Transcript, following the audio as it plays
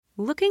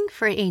Looking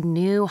for a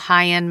new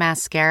high-end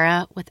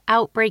mascara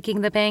without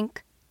breaking the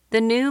bank? The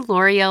new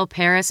L'Oreal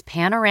Paris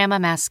Panorama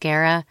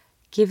Mascara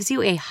gives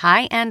you a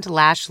high-end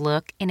lash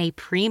look in a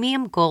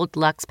premium gold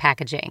luxe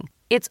packaging.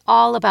 It's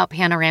all about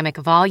panoramic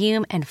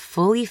volume and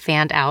fully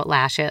fanned-out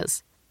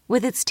lashes.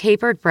 With its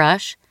tapered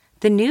brush,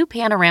 the new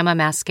Panorama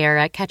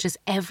Mascara catches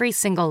every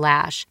single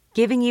lash,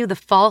 giving you the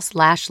false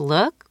lash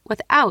look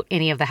without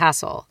any of the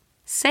hassle.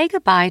 Say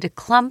goodbye to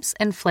clumps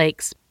and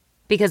flakes,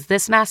 because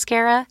this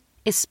mascara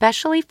is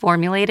specially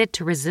formulated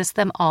to resist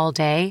them all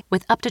day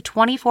with up to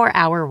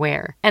 24-hour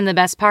wear. And the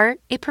best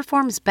part? It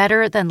performs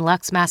better than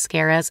Luxe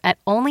mascaras at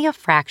only a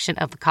fraction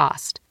of the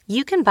cost.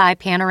 You can buy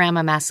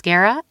Panorama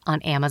Mascara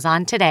on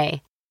Amazon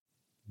today.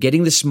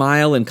 Getting the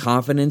smile and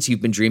confidence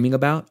you've been dreaming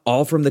about,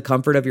 all from the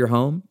comfort of your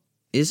home,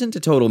 isn't a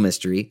total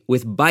mystery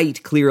with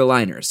Byte clear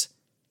aligners.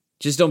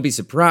 Just don't be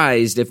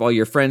surprised if all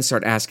your friends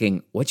start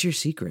asking, "What's your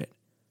secret?"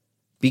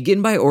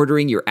 Begin by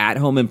ordering your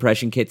at-home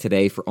impression kit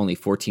today for only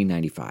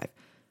 $14.95.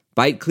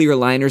 Byte clear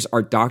aligners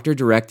are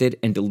doctor-directed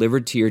and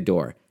delivered to your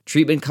door.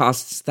 Treatment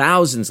costs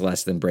thousands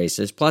less than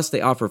braces, plus they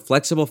offer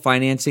flexible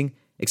financing,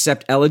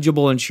 accept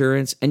eligible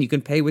insurance, and you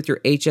can pay with your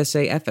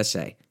HSA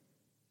FSA.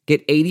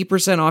 Get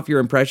 80% off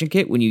your impression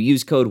kit when you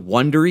use code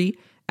WONDERY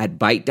at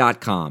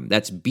Byte.com.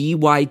 That's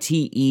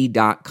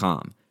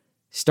BYTE.com.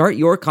 Start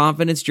your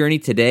confidence journey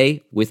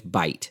today with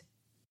Byte.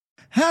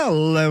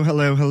 Hello,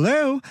 hello,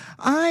 hello.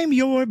 I'm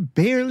your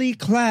barely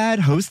clad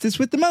hostess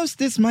with the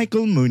mostest,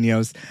 Michael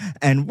Munoz.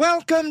 And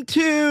welcome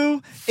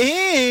to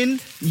In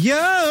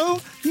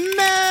Yo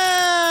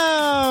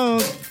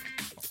Mouth.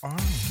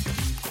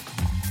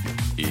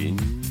 In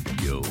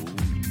Yo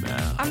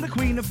Mouth. I'm the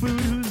queen of food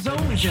who's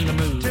always in the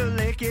mood to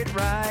lick it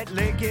right,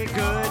 lick it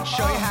good,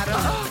 show you how to.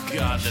 Oh,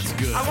 God, that's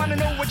good. I want to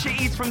know what you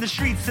eat from the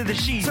streets to the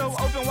sheets. So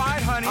open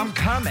wide, honey. I'm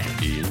coming.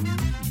 In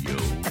Yo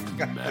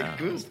Got the Mouth.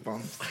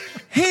 goosebumps.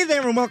 Hey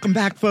there and welcome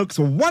back, folks.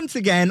 Once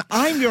again,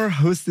 I'm your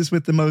hostess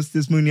with the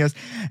mostest, Munoz.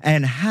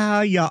 And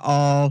how ya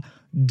all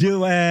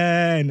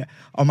doing?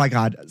 Oh my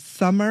God,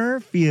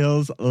 summer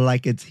feels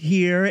like it's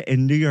here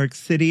in New York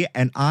City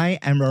and I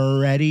am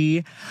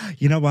ready.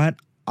 You know what?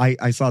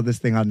 I saw this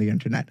thing on the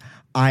internet.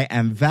 I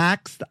am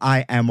vaxxed,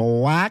 I am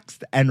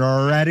waxed, and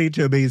ready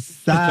to be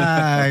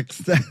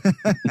sexed.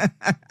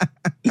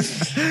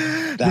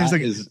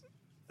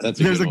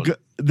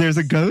 There's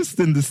a ghost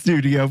in the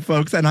studio,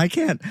 folks, and I'm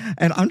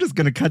just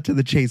going to cut to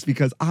the chase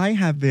because I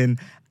have been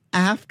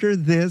after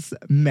this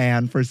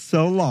man for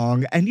so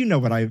long, and you know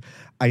what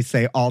I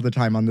say all the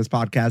time on this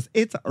podcast.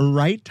 It's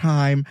right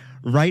time,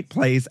 right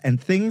place,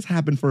 and things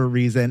happen for a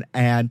reason,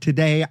 and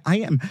today I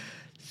am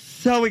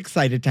so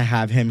excited to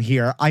have him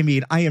here. I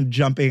mean, I am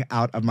jumping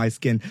out of my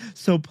skin.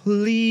 So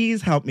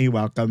please help me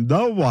welcome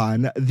the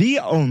one, the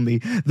only,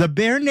 the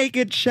bare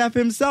naked chef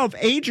himself,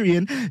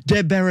 Adrian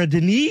de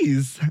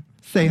Berardiniz.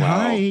 Say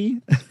hi.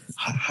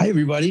 Hi,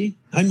 everybody.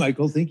 Hi,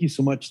 Michael. Thank you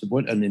so much.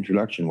 What an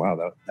introduction.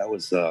 Wow, that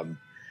was.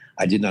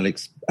 I did not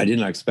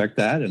expect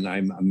that, and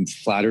I'm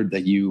flattered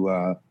that you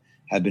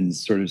have been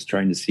sort of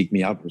trying to seek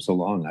me out for so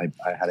long.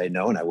 Had I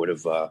known, I would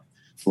have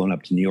flown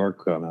up to New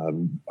York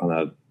on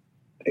a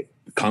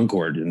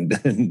Concorde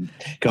and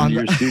come to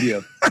your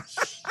studio.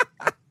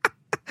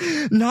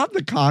 Not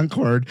the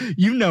Concorde.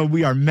 You know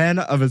we are men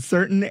of a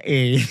certain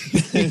age,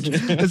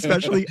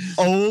 especially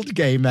old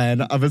gay men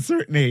of a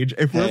certain age,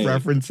 if we're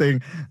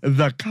referencing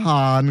the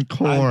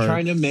Concorde. I'm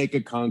trying to make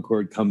a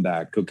Concorde come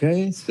back,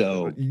 okay?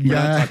 So we're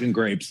not talking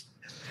grapes.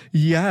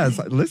 Yes.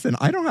 Listen,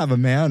 I don't have a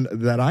man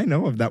that I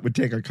know of that would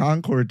take a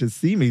Concorde to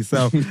see me,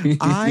 so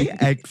I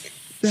accept.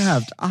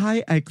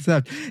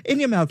 In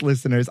Your Mouth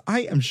listeners, I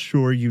am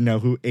sure you know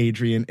who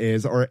Adrian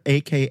is, or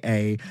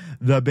AKA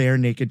the Bare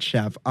Naked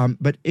Chef.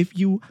 But if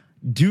you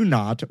do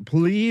not,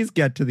 please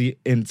get to the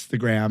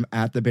Instagram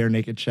at the Bare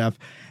Naked Chef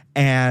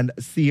and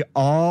see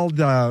all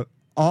the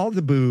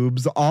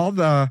boobs, all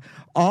the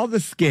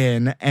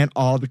skin, and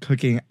all the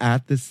cooking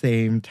at the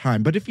same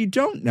time. But if you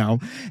don't know,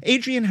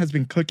 Adrian has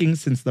been cooking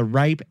since the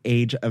ripe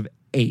age of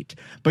 8.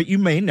 But you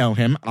may know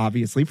him,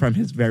 obviously, from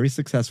his very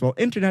successful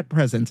internet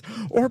presence,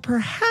 or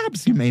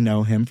perhaps you may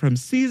know him from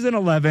season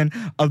 11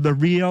 of The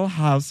Real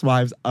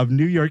Housewives of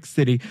New York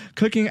City,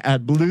 cooking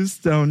at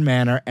Bluestone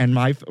Manor, and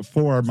my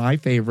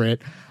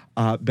favorite,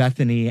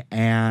 Bethany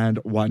and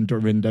one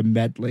Dorinda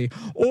Medley.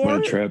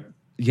 What a trip.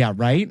 Yeah,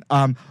 right?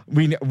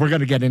 We're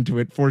going to get into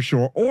it for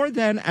sure. Or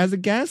then as a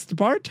guest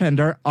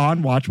bartender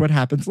on Watch What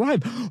Happens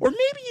Live. Or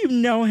maybe you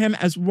know him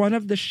as one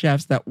of the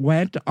chefs that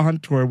went on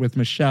tour with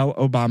Michelle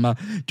Obama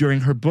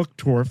during her book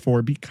tour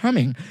for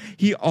Becoming.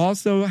 He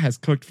also has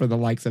cooked for the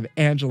likes of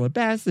Angela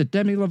Bassett,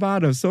 Demi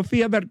Lovato,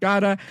 Sofia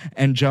Vergara,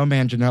 and Joe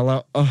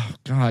Manganiello. Oh,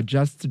 God,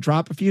 just to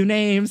drop a few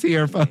names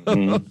here,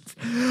 folks.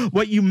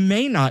 What you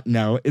may not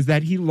know is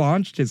that he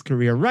launched his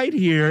career right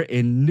here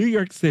in New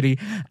York City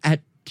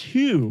at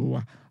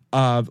 2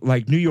 of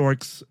New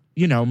York's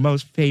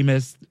most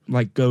famous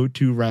like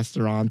go-to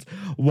restaurants.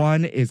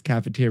 One is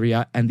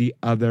Cafeteria and the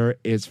other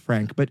is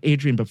Frank. But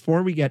Adrienne,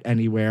 before we get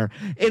anywhere,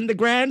 in the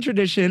grand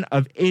tradition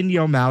of In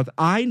Your Mouth,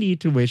 I need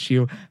to wish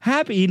you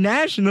happy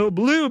National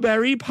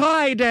Blueberry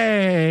Pie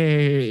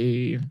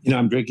Day.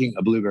 I'm drinking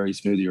a blueberry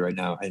smoothie right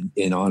now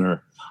in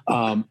honor.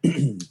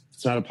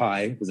 It's not a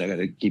pie because I got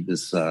to keep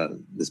this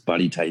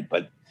body tight,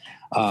 but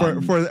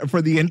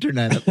for the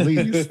internet at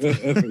least. For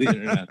the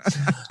internet.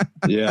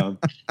 Yeah.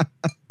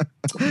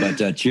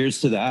 But cheers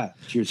to that.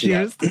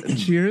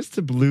 Cheers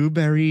to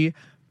blueberry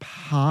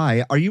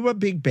pie. Are you a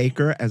big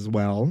baker as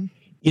well?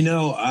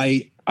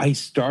 I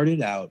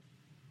started out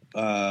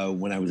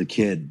when I was a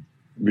kid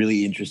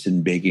really interested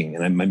in baking,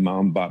 and my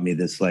mom bought me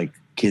this like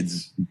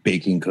kids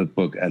baking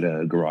cookbook at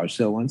a garage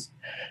sale once.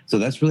 So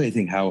that's really, I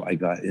think, how I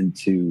got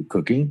into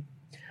cooking.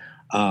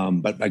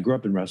 But I grew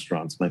up in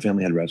restaurants. My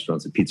family had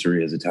restaurants,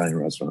 pizzerias, Italian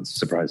restaurants.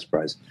 Surprise,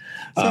 surprise.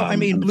 So,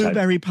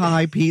 blueberry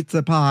pie,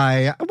 pizza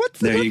pie.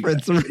 What's the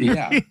difference?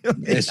 Yeah.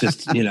 It's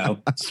just,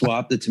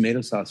 swap the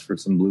tomato sauce for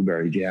some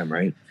blueberry jam,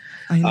 right?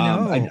 I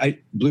know.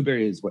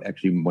 Blueberry is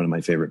actually one of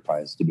my favorite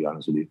pies, to be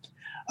honest with you.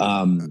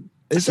 Now,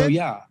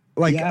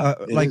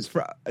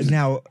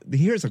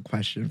 here's a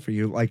question for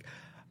you. Like,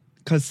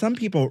 because some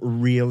people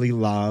really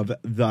love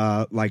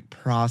the, like,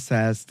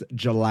 processed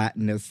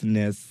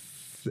gelatinousness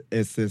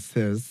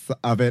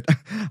of it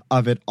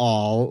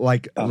all,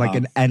 like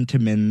an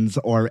Entenmann's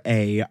or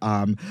a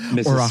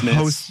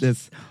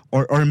Hostess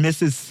or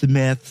Mrs.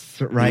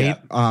 Smith's, right?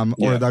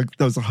 Or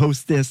those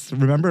Hostess.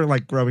 Remember,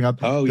 like growing up,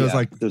 those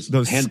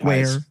hand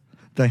square pies.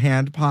 The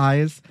hand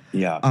pies.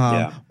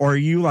 Or are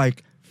you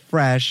like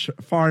fresh,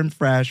 farm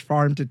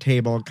to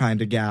table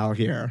kind of gal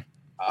here?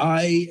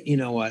 You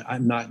know what?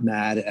 I'm not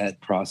mad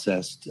at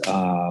processed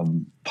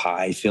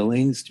pie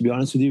fillings, to be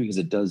honest with you, because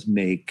it does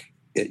make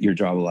your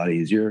job a lot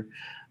easier.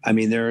 I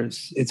mean,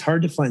 it's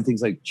hard to find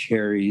things like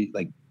cherries,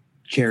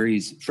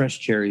 fresh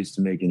cherries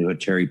to make into a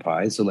cherry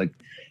pie. So like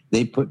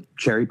they put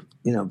cherries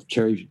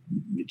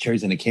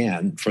in a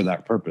can for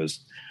that purpose.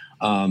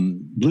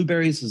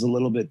 Blueberries is a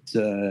little bit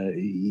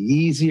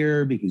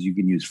easier because you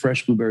can use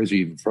fresh blueberries or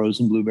even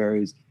frozen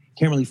blueberries.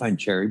 Can't really find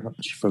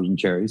frozen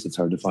cherries. It's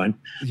hard to find.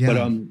 Yeah. But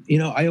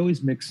I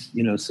always mix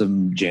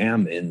some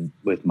jam in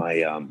with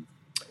my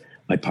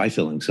my pie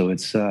filling. So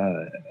it's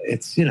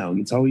always,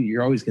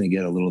 you're always going to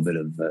get a little bit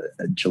of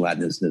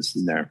gelatinousness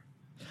in there.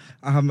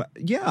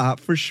 Yeah,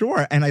 for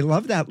sure. And I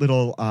love that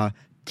little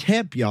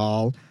tip,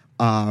 y'all.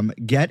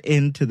 Get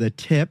into the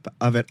tip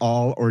of it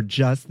all, or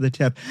just the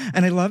tip.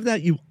 And I love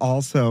that you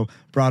also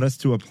brought us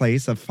to a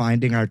place of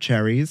finding our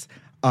cherries,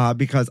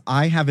 because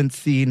I haven't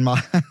seen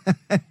my...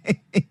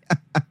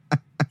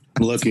 I'm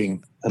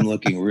looking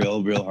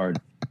real hard.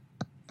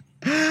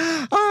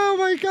 Oh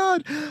my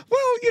God.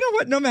 Well, you know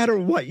what? No matter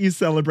what you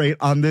celebrate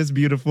on this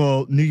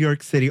beautiful New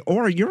York City,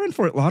 or you're in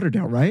Fort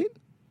Lauderdale, right?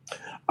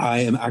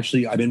 I'm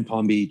in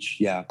Palm Beach.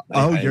 Yeah.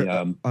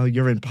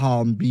 You're in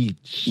Palm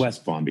Beach.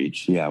 West Palm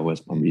Beach. Yeah,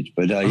 West Palm Beach.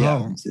 But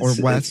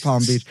West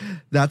Palm Beach.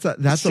 That's a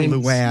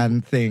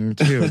Luann thing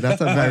too.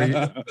 That's a very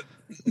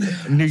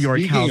New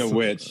York house. Speaking of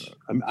which,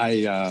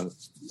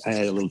 I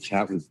had a little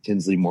chat with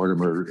Tinsley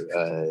Mortimer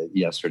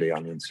yesterday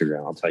on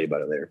Instagram. I'll tell you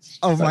about it later.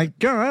 My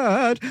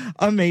God.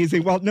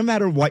 Amazing. Well, no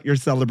matter what you're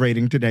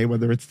celebrating today,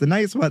 whether it's the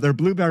nice weather,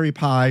 blueberry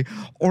pie,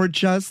 or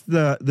just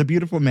the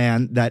beautiful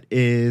man that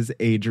is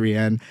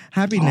Adrienne,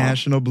 happy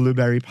National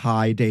Blueberry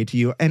Pie Day to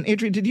you. And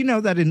Adrienne, did you know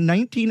that in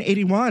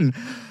 1981,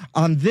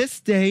 on this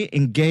day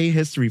in gay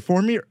history,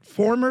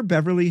 former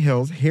Beverly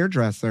Hills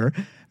hairdresser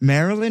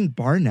Marilyn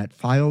Barnett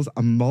files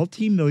a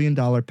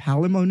multi-million-dollar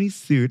palimony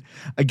suit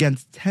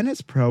against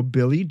tennis pro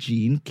Billie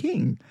Jean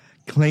King,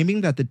 claiming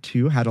that the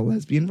two had a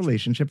lesbian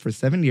relationship for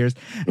 7 years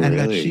and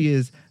that she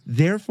is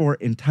therefore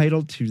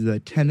entitled to the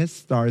tennis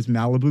star's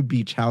Malibu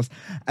beach house,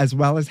 as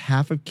well as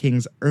half of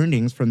King's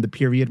earnings from the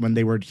period when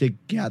they were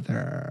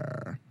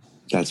together.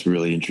 That's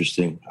really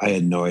interesting. I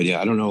had no idea.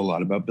 I don't know a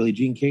lot about Billie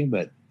Jean King,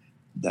 but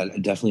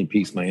that definitely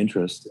piques my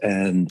interest.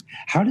 And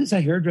how does a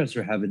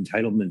hairdresser have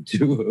entitlement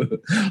to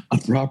a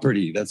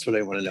property? That's what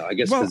I want to know. I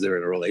guess because they're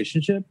in a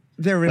relationship.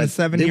 They're in a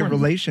 7-year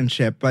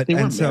relationship, but they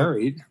weren't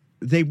married.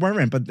 They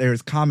weren't, but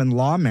there's common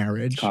law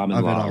marriage.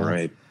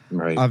 Right.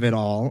 Of it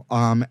all.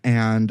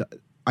 And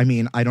I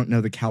mean, I don't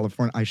know the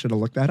California. I should have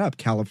looked that up.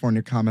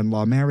 California common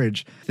law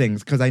marriage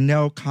things, because I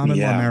know common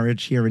law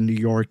marriage here in New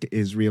York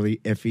is really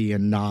iffy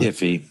and not a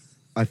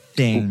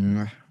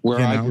thing. Where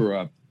I grew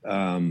up.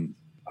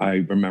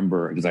 I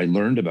remember, because I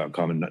learned about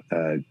common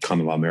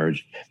law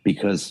marriage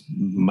because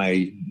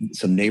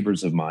some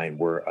neighbors of mine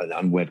were an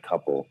unwed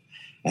couple,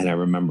 and I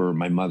remember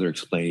my mother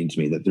explaining to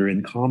me that they're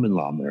in common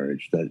law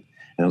marriage. And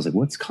I was like,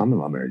 "What's common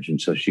law marriage?"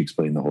 And so she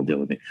explained the whole deal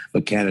with me.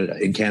 But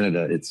in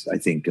Canada, it's, I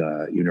think,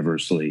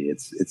 universally,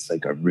 it's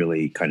like a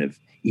really kind of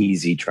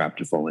easy trap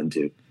to fall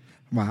into.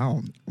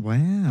 Wow.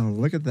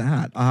 Look at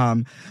that.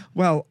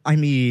 Well, I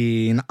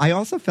mean, I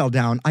also fell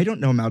down. I don't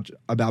know much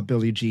about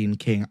Billie Jean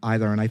King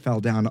either. And I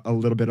fell down a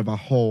little bit of a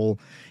hole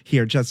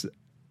here just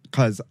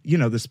because,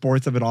 the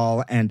sports of it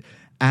all. And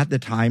at the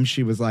time,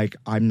 she was like,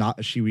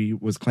 she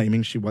was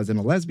claiming she wasn't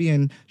a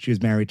lesbian. She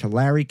was married to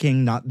Larry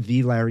King, not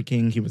the Larry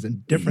King. He was a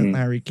different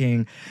Larry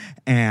King.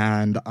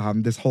 And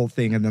this whole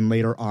thing. And then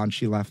later on,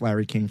 she left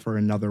Larry King for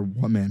another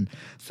woman.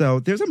 So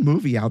there's a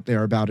movie out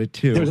there about it,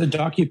 too. There was a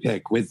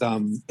docupic with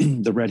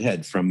the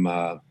redhead from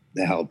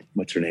The Help.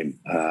 What's her name?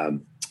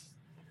 I'm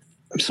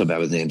so bad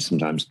with names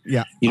sometimes.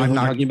 Yeah. You know what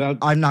I'm talking about?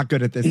 I'm not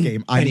good at this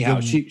game.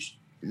 Anyhow,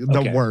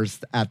 the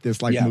worst at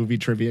this movie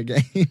trivia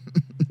game.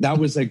 That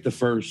was like the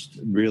first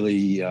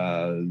really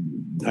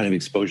kind of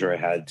exposure I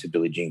had to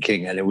Billie Jean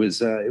King, and it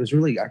was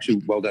really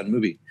actually well done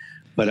movie.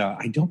 But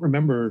I don't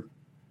remember.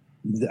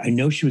 I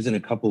know she was in a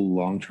couple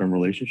long-term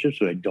relationships,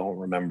 but I don't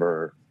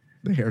remember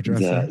the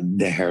hairdresser.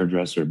 The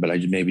hairdresser, but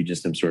maybe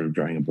just I'm sort of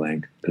drawing a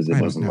blank because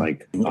it wasn't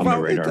like on my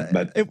radar.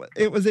 But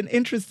it was an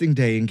interesting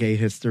day in gay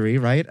history,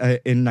 right?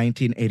 In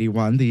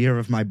 1981, the year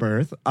of my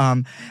birth.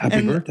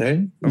 Happy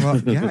birthday! Well,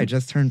 yeah, I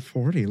just turned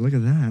 40. Look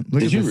at that. Look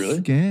Did at you really?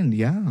 Skin,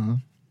 yeah.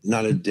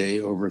 Not a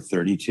day over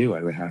 32,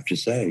 I would have to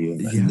say.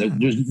 Yeah.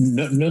 There's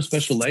no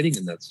special lighting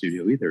in that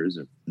studio either, is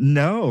it?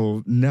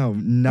 No,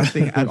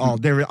 nothing at all.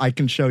 I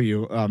can show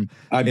you.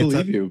 I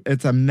believe you.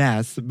 It's a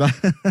mess, but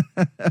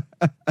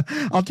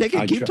I'll take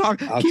it. Keep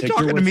talking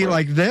to me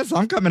like this.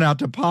 I'm coming out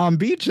to Palm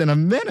Beach in a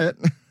minute.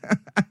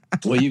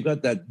 Well, you've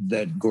got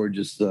that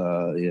gorgeous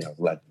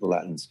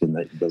Latin skin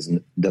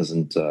that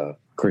doesn't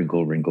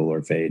crinkle, wrinkle,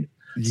 or fade.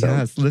 So.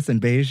 Yes, listen,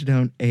 beige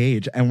don't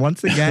age. And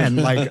once again,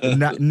 like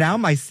now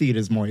my seat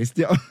is moist.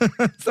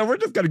 So we're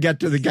just going to get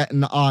to the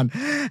getting on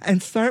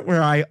and start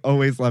where I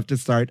always love to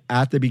start,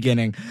 at the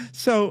beginning.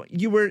 So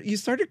you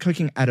started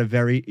cooking at a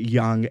very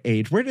young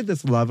age. Where did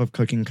this love of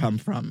cooking come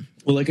from?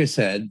 Well, like I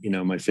said,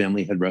 my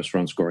family had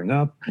restaurants growing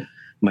up.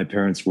 My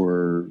parents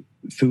were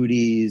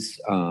foodies.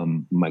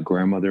 My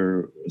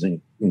grandmother was an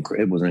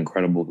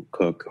incredible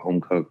cook,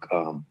 home cook.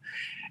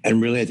 And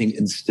really, I think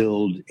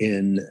instilled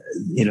in,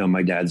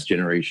 my dad's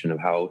generation of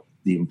how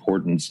the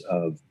importance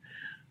of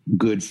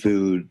good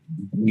food,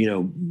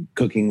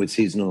 cooking with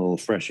seasonal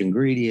fresh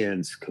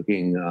ingredients,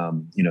 cooking,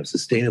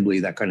 sustainably,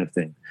 that kind of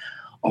thing,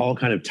 all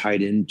kind of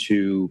tied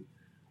into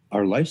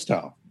our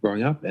lifestyle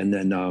growing up. And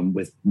then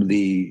with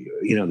the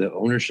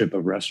ownership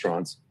of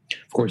restaurants,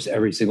 of course,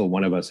 every single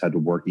one of us had to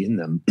work in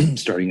them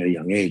starting at a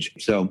young age.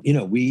 So,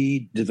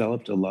 we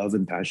developed a love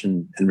and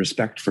passion and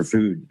respect for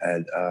food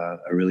at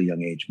a really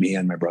young age, me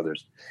and my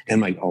brothers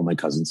and all my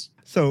cousins.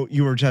 So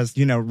you were just,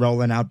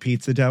 rolling out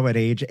pizza dough at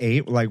age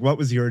 8? Like, what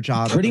was your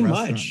job? Pretty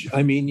much.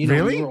 I mean,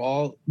 really? we were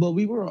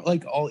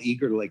all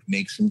eager to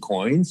make some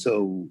coin.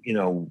 So,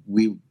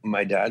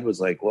 my dad was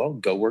like, well,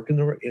 go work in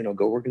the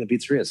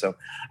pizzeria. So,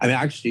 I mean,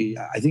 actually,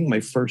 I think my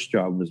first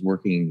job was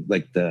working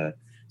like the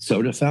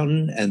soda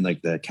fountain and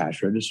like the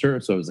cash register.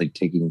 So I was like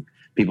taking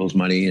people's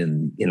money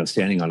and,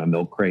 standing on a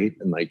milk crate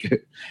and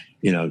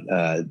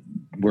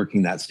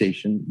working that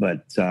station.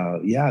 But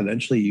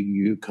eventually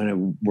you kind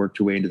of worked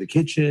your way into the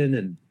kitchen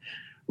and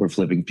we're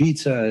flipping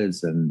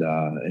pizzas and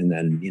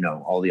then,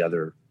 all the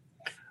other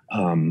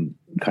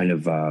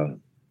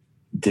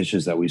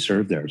dishes that we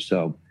served there.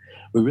 So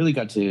we really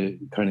got to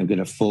kind of get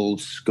a full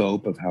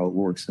scope of how it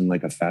works in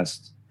like a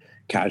fast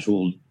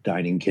casual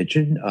dining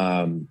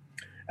kitchen.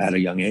 At a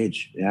young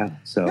age, yeah.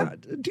 So,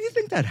 do you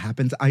think that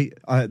happens?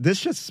 This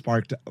just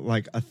sparked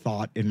like a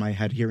thought in my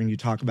head hearing you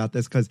talk about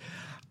this, because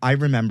I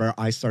remember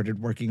I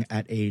started working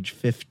at age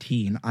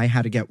 15. I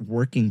had to get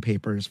working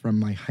papers from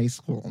my high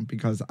school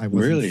because I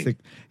wasn't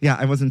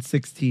I wasn't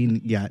 16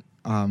 yet.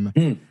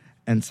 And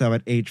so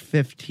at age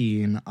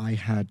 15, I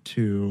had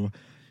to,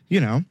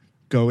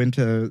 go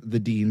into the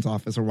dean's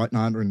office or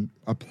whatnot and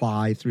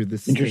apply through the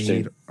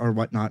state or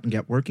whatnot and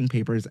get working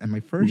papers. And my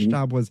first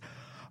job was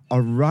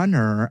a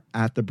runner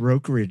at a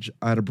brokerage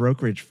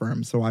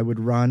firm. So I would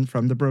run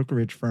from the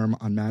brokerage firm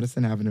on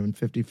Madison Avenue and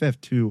 55th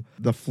to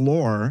the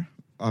floor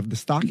of the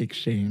stock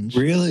exchange.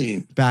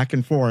 Really? Back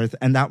and forth.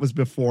 And that was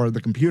before the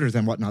computers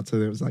and whatnot. So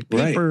there was like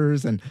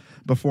papers and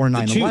before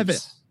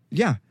 9/11.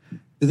 Yeah.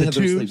 Did they have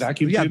those like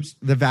vacuum tubes?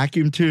 The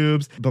vacuum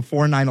tubes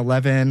before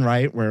 9/11,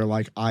 right? Where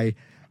like I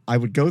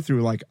would go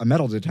through like a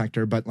metal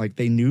detector, but like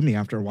they knew me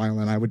after a while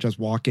and I would just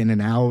walk in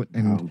and out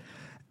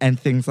and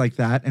things like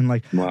that. And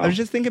like, I was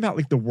just thinking about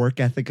like the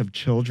work ethic of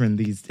children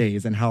these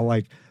days and how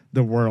like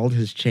the world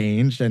has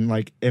changed. And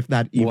like, if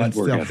that even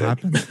still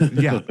happens.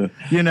 Yeah.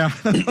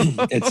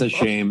 It's a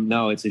shame.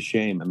 No, it's a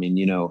shame. I mean,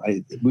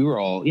 we were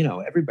all,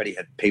 everybody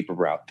had paper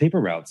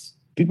routes.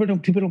 People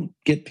don't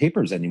get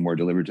papers anymore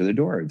delivered to their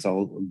door. It's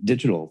all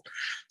digital.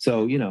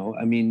 So,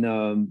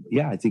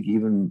 I think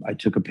even I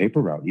took a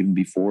paper route even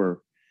before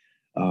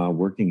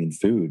working in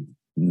food.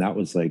 And that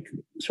was like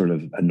sort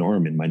of a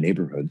norm in my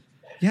neighborhood.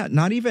 Yeah,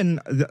 not even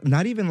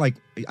like,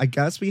 I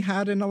guess we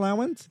had an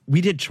allowance.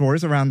 We did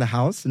chores around the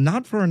house,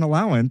 not for an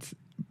allowance,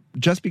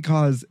 just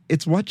because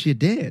it's what you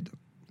did.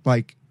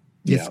 Like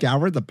you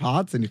scoured the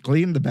pots and you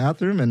cleaned the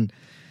bathroom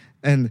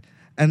and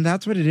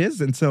that's what it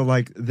is. And so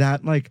like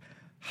that, like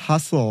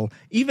hustle,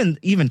 even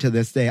to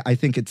this day, I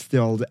think it's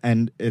still,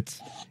 and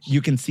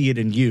you can see it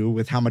in you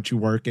with how much you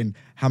work and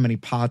how many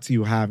pots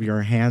you have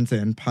your hands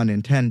in, pun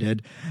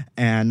intended,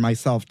 and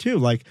myself too.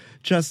 Like,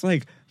 just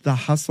like the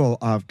hustle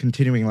of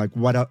continuing, like,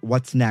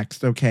 what's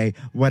next? Okay,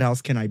 what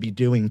else can I be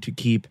doing to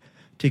keep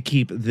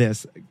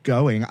this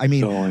going? I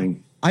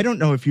mean, I don't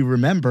know if you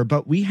remember,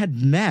 but we had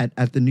met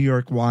at the New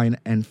York Wine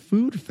and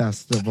Food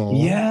Festival.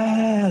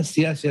 Yes.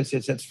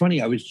 That's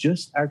funny. I was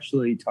just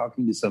actually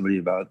talking to somebody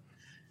about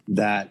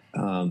that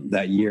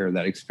year,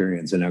 that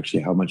experience, and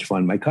actually how much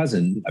fun. My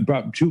cousin, I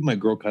brought two of my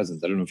girl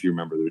cousins. I don't know if you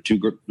remember. There were two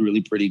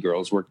really pretty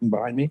girls working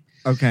behind me.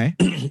 Okay.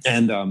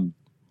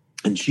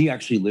 And she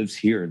actually lives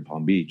here in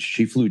Palm Beach.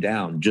 She flew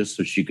down just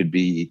so she could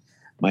be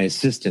my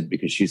assistant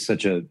because she's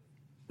such a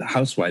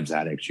housewives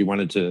addict. She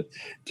wanted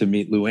to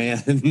meet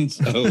Luann.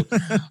 So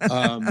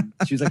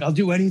she was like, I'll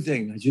do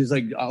anything. She was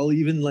like, I'll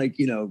even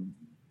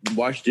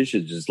wash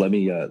dishes. Just let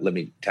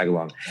me tag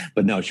along.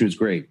 But no, she was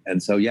great.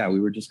 And so, yeah, we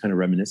were just kind of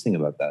reminiscing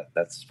about that.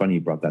 That's funny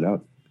you brought that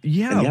up.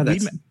 Yeah.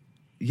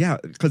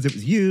 Because it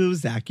was you,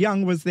 Zach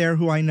Young was there,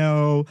 who I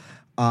know.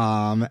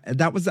 I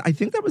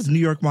think that was New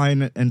York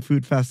Wine and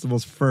Food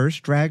Festival's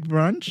first drag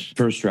brunch.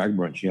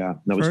 Yeah.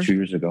 That was 2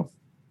 years ago.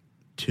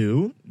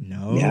 2?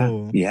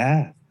 No.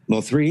 Yeah.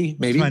 Well, 3,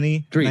 maybe.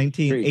 20,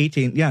 19,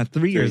 18. Yeah,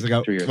 3 years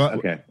ago. 3 years. Well,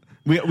 okay.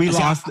 We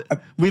lost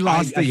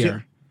the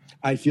year.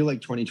 I feel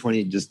like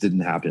 2020 just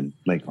didn't happen.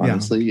 Like,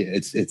 honestly,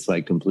 it's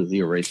like completely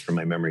erased from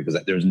my memory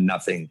because there was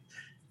nothing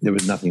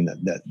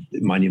that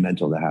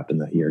monumental that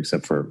happened that year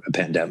except for a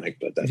pandemic.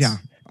 But that's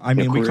I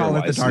mean, we call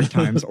it the dark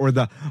times or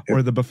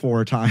the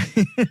before time.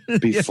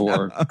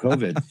 Before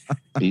COVID.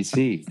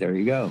 BC. There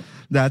you go.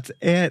 That's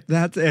it.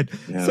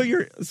 Yeah.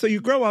 So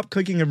you grow up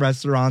cooking in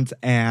restaurants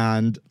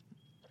and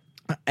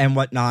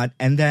whatnot,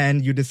 and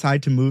then you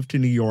decide to move to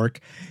New York.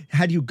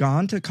 Had you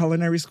gone to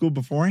culinary school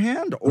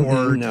beforehand,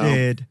 or no.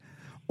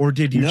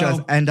 did you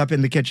just end up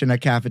in the kitchen at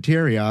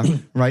cafeteria,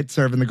 right,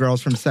 serving the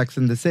girls from Sex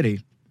and the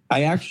City?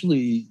 I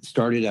actually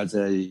started as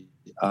a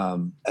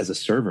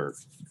server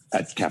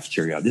at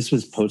cafeteria. This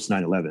was post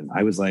 9/11.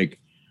 I was like,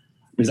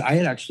 because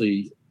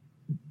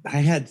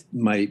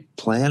my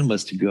plan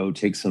was to go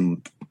take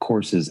some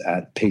courses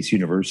at Pace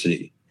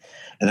University,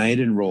 and I had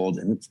enrolled,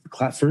 and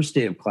the first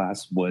day of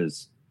class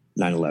was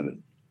 9/11,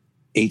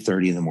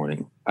 8:30 in the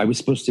morning. I was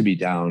supposed to be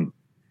down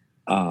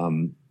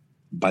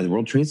by the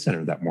World Trade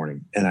Center that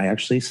morning, and I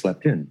actually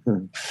slept in.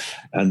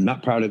 I'm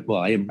not proud of.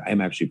 Well, I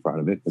am actually proud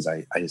of it because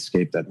I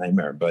escaped that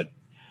nightmare. But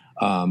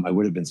I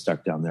would have been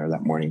stuck down there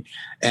that morning.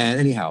 And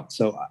anyhow,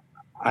 so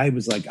I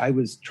was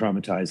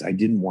traumatized. I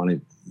didn't want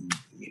to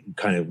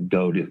kind of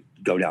go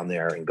down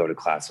there and go to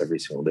class every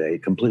single day.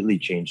 It completely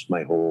changed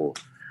my whole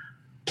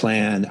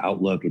plan,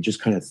 outlook. It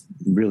just kind of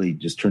really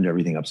just turned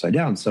everything upside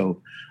down.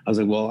 So I was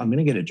like, well, I'm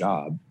going to get a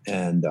job.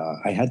 And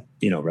I had,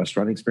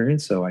 restaurant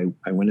experience. So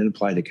I went and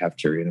applied to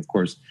cafeteria. And of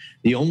course,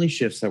 the only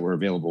shifts that were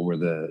available were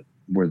the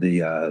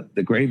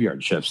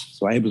graveyard shifts.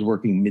 So I was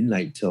working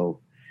midnight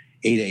till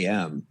 8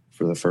 a.m.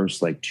 for the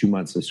first 2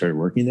 months I started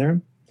working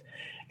there.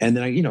 And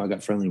then I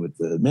got friendly with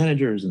the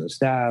managers and the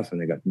staff,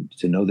 and I got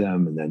to know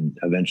them. And then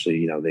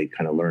eventually, they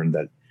kind of learned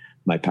that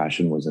my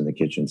passion was in the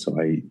kitchen. So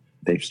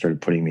they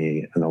started putting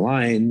me on the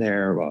line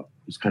there. Well,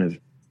 it was kind of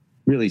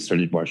really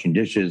started washing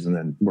dishes and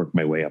then worked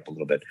my way up a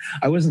little bit.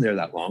 I wasn't there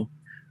that long,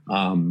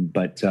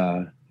 but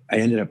I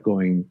ended up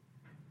going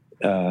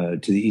to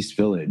the East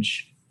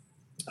Village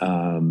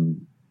to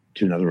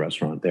another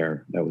restaurant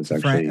there. That was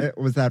actually...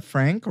 was that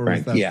Frank? Or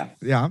Frank, was that,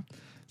 yeah.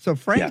 So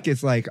Frank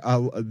is like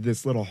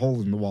this little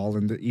hole in the wall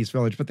in the East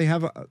Village, but they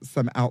have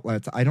some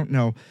outlets. I don't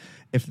know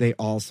if they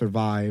all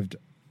survived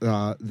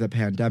the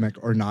pandemic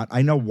or not.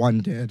 I know one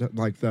did.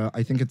 I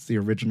think it's the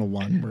original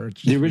one where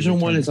it's the original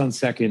one is on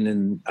Second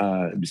and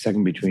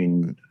Second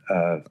between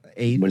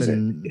 8th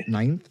and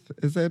 9th,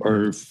 is it?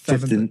 Or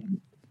 5th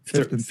and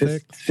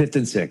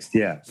 6th,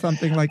 yeah,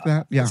 something like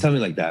that. Yeah,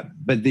 something like that.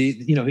 But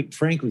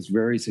Frank was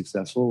very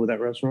successful with that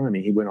restaurant. I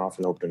mean, he went off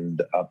and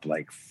opened up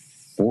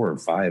 4 or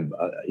 5.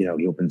 He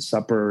opened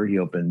Supper. He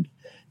opened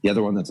the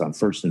other one that's on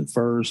First and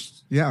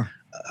First. Yeah,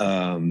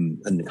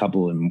 and a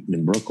couple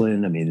in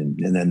Brooklyn. I mean,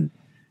 and then.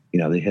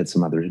 They had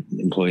some other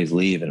employees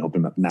leave and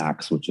open up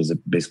Max, which is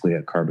basically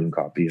a carbon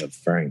copy of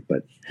Frank.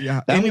 But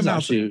yeah, that was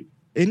actually...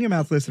 In Your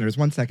Mouth listeners,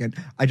 1 second.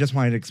 I just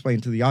wanted to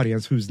explain to the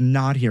audience who's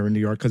not here in New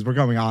York, because we're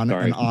going on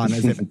and on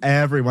as if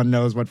everyone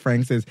knows what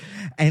Frank's is.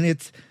 And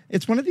it's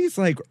one of these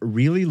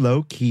really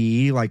low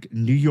key,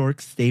 New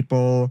York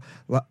staple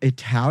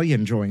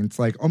Italian joints,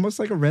 almost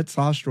like a red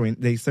sauce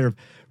joint. They serve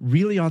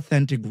really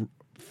authentic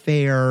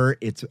fare.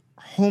 It's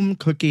home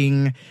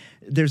cooking.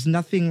 There's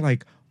nothing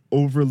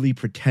overly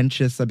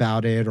pretentious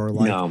about it or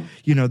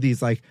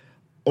these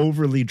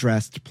overly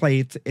dressed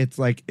plates. It's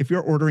if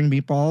you're ordering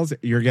meatballs,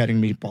 you're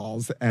getting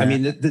meatballs. I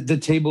mean, the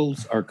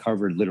tables are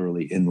covered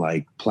literally in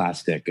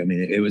plastic. I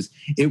mean, it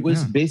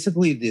was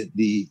basically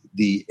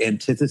the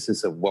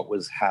antithesis of what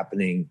was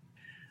happening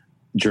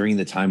during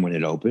the time when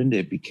it opened.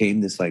 It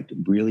became this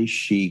really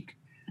chic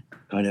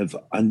kind of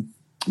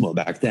well,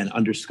 back then,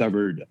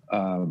 undiscovered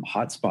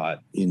hotspot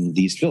in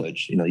the East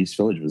Village. You know, East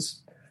Village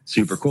was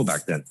super cool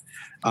back then.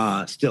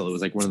 Still, it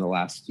was like one of the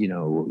last,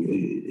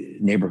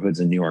 neighborhoods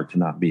in New York to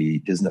not be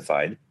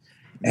Disneyfied.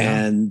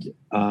 Yeah. And,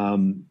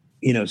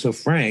 so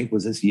Frank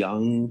was this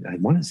young, I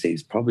want to say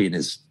he's probably in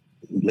his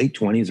late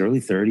 20s, early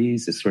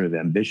 30s, this sort of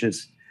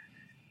ambitious,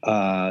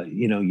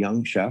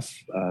 young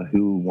chef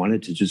who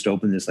wanted to just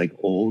open this like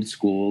old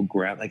school,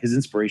 like his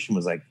inspiration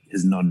was like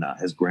his nonna,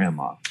 his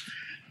grandma.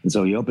 And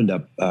so he opened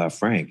up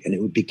Frank, and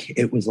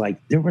it was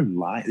like they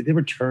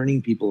were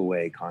turning people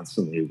away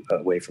constantly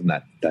away from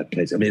that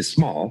place. I mean, it's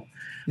small,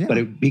 but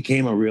it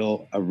became a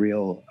real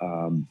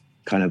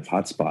kind of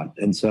hotspot.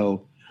 And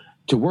so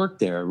to work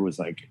there was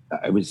like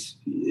it was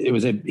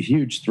a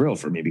huge thrill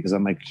for me, because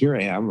I'm like, here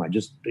I am. I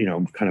just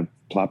kind of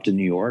plopped in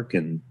New York,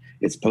 and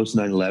it's post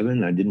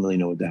 9/11. I didn't really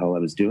know what the hell I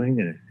was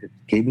doing, and it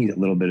gave me a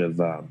little bit of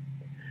I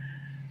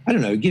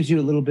don't know. It gives you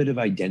a little bit of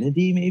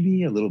identity,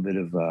 maybe a little bit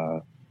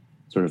of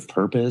sort of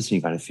purpose, and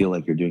you kind of feel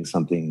like you're doing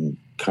something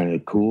kind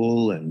of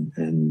cool and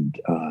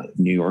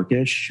New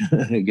Yorkish,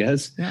 I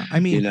guess. Yeah, I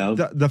mean,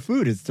 the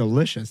food is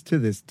delicious to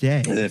this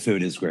day. The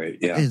food is great.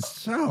 Yeah, it's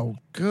so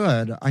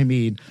good. I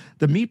mean,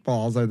 the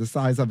meatballs are the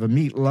size of a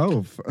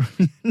meatloaf.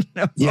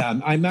 Yeah,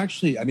 I'm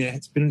actually. I mean,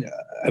 it's been.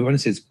 I want to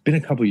say it's been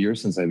a couple of years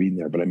since I've eaten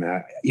there, but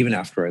even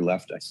after I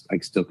left, I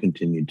still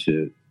continued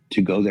to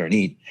go there and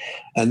eat,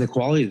 and the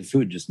quality of the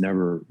food just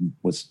never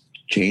was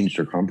changed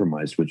or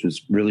compromised, which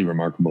is really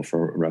remarkable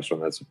for a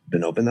restaurant that's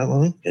been open that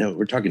long.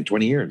 We're talking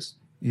 20 years.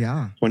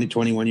 Yeah.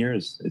 21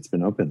 years it's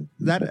been open.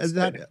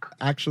 That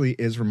actually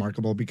is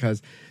remarkable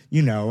because,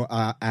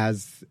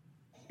 as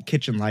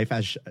kitchen life,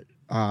 as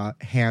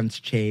hands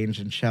change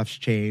and chefs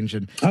change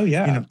and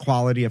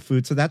quality of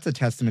food. So that's a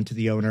testament to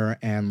the owner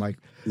and like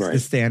the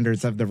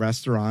standards of the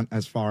restaurant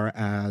as far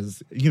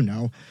as,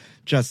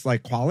 just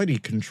like quality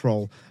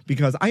control.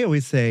 Because I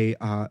always say,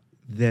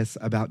 this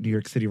about New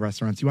York City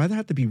restaurants: you either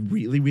have to be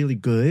really, really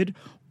good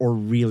or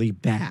really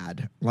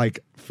bad,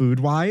 like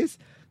food wise,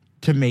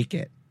 to make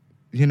it.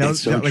 It's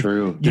so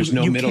true. There's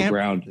no middle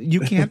ground. You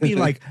can't be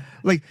like,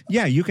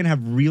 you can have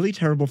really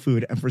terrible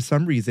food, and for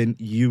some reason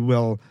you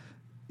will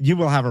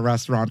have a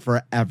restaurant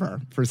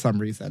forever for some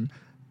reason.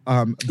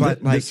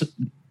 There's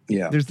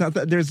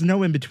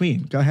no in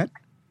between. Go ahead.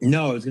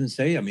 No, I was going to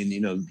say, I mean,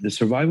 the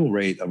survival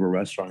rate of a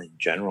restaurant in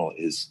general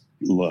is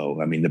low.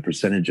 I mean, the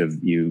percentage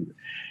of you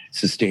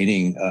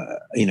sustaining,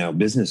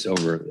 business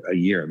over a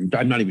year.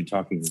 I'm not even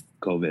talking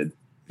COVID,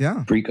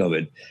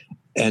 pre-COVID.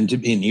 And to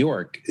be in New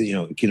York,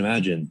 you can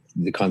imagine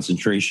the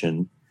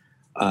concentration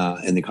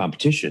and the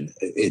competition.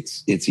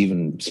 It's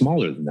even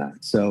smaller than that.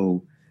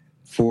 So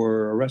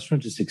for a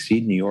restaurant to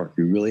succeed in New York,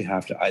 you really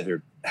have to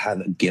either have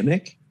a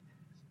gimmick,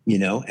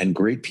 and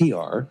great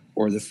PR,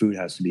 or the food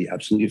has to be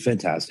absolutely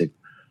fantastic,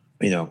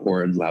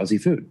 or lousy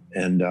food.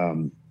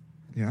 And,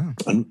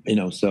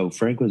 so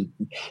Frank was,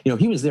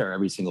 he was there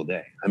every single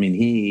day. I mean,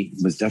 he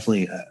was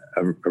definitely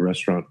a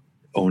restaurant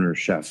owner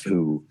chef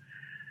who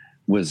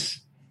was,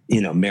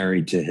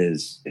 married to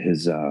his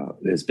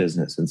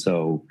business. And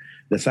so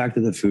the fact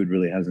that the food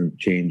really hasn't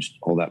changed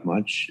all that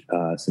much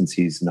since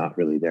he's not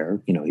really there,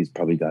 he's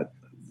probably got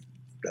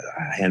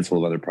a handful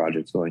of other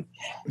projects going.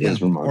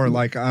 Is remarkable. Or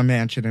like a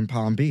mansion in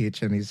Palm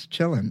Beach and he's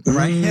chilling,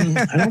 right?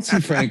 I don't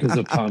see Frank as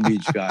a Palm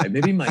Beach guy.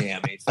 Maybe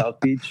Miami, South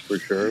Beach for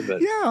sure.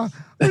 But yeah,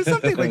 there's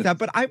something like that.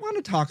 But I want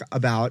to talk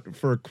about,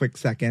 for a quick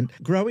second,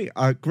 growing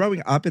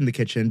up in the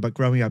kitchen, but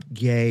growing up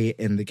gay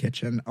in the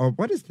kitchen.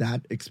 What has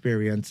that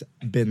experience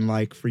been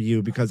like for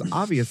you? Because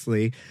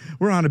obviously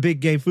we're on a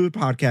big gay food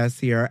podcast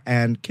here,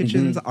 and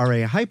kitchens are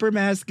a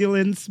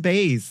hyper-masculine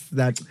space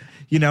that,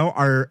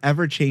 are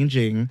ever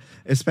changing,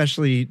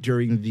 especially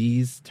during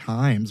these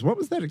times. What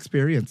was that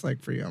experience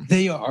like for you?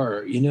 They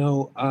are,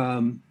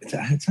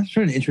 it's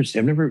sort of interesting.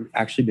 I've never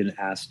actually been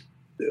asked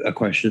a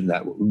question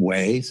that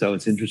way. So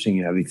it's interesting.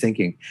 You have me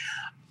thinking.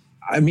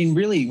 I mean,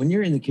 really, when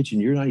you're in the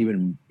kitchen,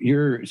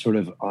 you're sort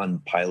of on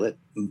pilot,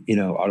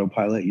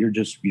 autopilot.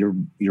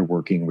 You're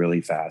working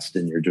really fast,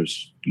 and you're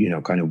just,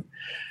 kind of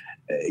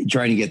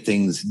trying to get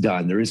things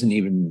done. There isn't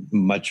even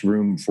much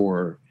room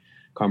for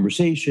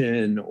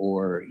conversation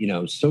or,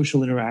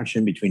 social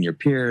interaction between your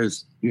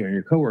peers, and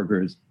your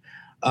coworkers.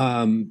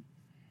 I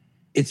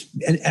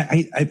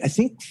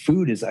think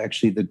food is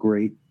actually the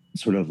great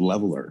sort of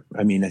leveler.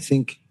 I mean, I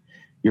think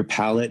your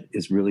palate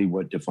is really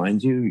what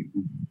defines you.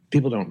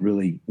 People don't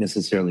really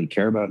necessarily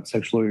care about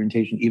sexual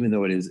orientation, even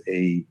though it is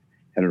a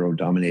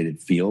hetero-dominated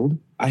field.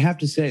 I have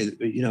to say,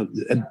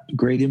 a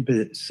great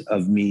impetus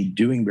of me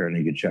doing Bare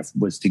Naked Chef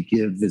was to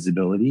give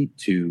visibility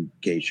to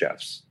gay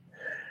chefs,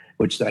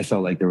 which I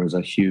felt like there was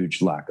a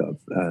huge lack of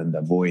and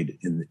a void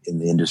in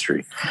the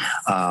industry.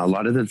 A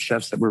lot of the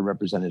chefs that were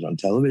represented on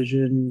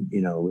television,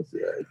 with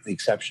the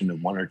exception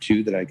of one or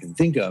two that I can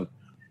think of,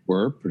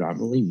 were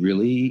predominantly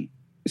really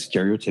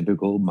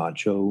stereotypical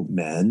macho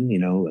men,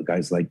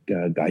 guys like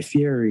Guy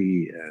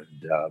Fieri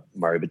and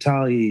Mario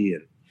Batali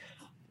and,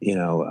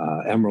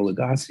 Emeril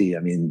Lagasse. I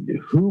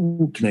mean,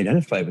 who can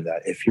identify with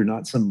that if you're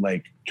not some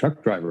like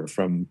truck driver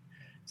from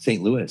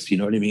St. Louis? You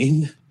know what I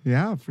mean?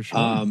 Yeah, for sure.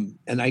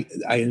 And I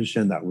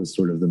understand that was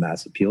sort of the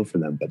mass appeal for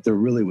them, but there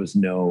really was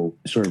no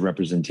sort of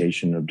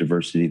representation of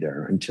diversity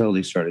there until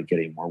they started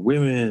getting more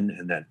women.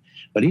 And then,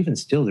 but even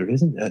still, there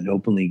isn't an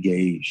openly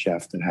gay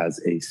chef that has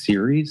a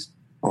series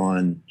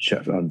on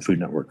Food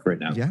Network right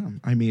now. Yeah.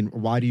 I mean,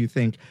 why do you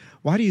think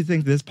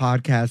this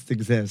podcast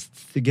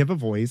exists? To give a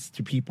voice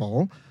to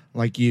people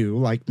like you,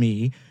 like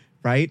me,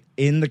 right,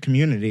 in the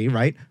community,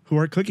 right, who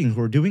are cooking,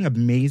 who are doing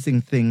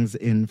amazing things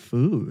in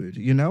food.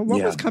 You know,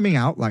 what was coming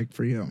out like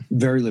for you?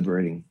 Very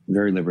liberating,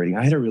 very liberating.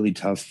 I had a really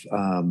tough,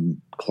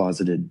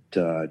 closeted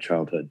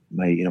childhood.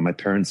 My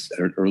parents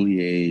at an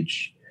early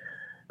age,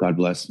 God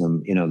bless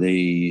them,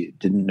 they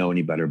didn't know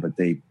any better, but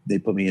they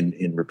put me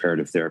in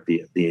reparative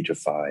therapy at the age of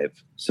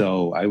 5.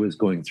 So I was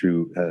going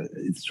through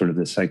sort of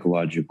the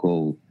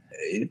psychological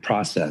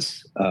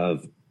process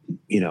of,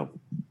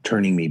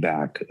 turning me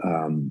back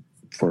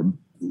for,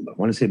 I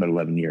want to say about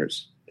 11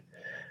 years.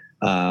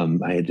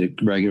 I had to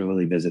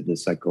regularly visit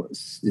this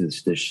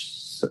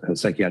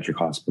psychiatric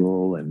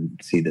hospital and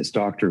see this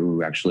doctor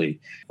who actually,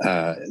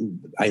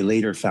 I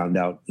later found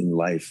out in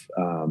life,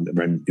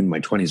 in my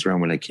 20s,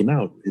 around when I came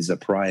out, is a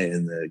pariah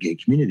in the gay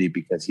community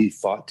because he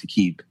fought to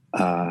keep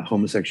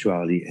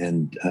homosexuality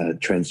and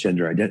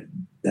transgender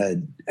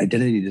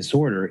identity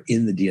disorder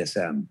in the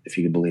DSM, if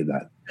you can believe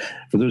that.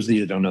 For those of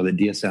you that don't know, the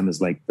DSM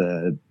is like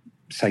the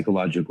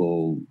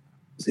psychological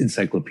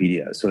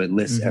encyclopedia. So it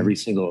lists every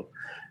single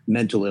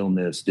mental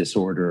illness,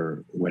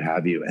 disorder, what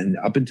have you. And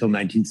up until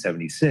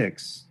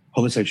 1976,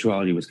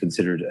 homosexuality was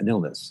considered an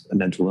illness, a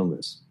mental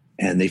illness.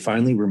 And they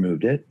finally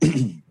removed it.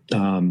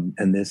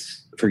 And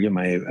this, forgive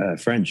my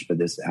French, but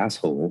this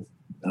asshole,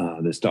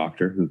 this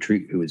doctor who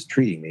was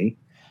treating me,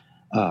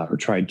 or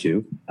tried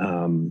to,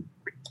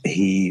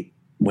 he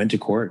went to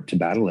court to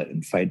battle it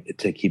and fight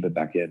to keep it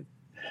back in.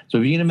 So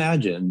if you can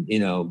imagine,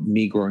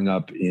 me growing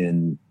up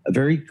in a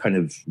very kind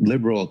of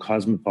liberal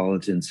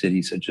cosmopolitan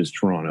city such as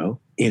Toronto,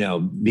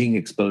 being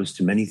exposed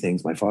to many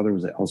things. My father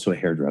was also a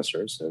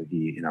hairdresser. So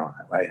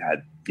I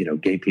had,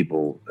 gay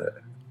people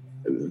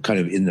kind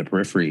of in the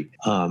periphery.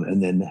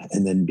 And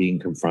then being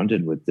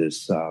confronted with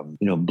this,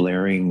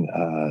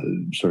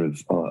 blaring sort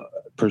of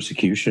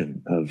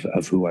persecution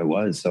of who I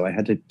was. So I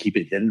had to keep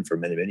it hidden for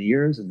many, many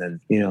years. And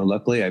then,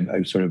 luckily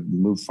I sort of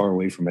moved far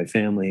away from my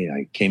family.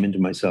 I came into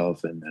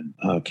myself and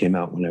then came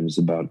out when I was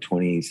about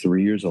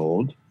 23 years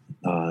old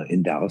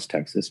in Dallas,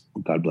 Texas.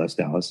 God bless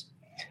Dallas.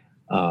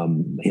 I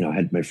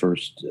had my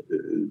first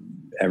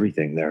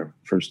everything there.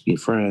 First gay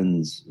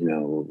friends,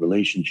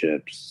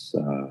 relationships,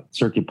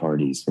 circuit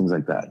parties, things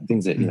like that.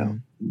 Things that,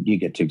 you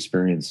get to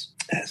experience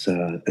as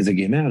a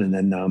gay man. And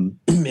then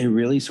it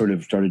really sort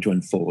of started to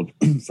unfold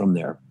from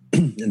there.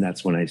 And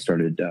that's when I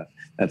started,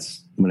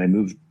 that's when I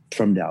moved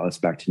from Dallas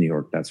back to New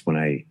York. That's when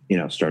I,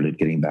 started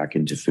getting back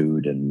into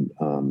food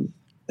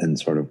and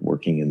sort of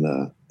working in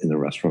the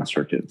restaurant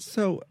circuit.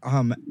 So,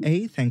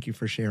 A, thank you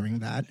for sharing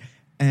that.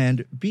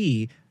 And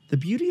B, the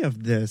beauty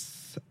of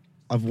this,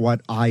 of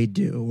what I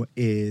do,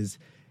 is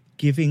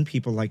giving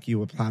people like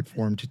you a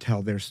platform to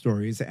tell their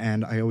stories.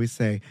 And I always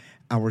say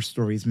our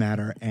stories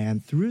matter.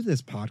 And through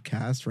this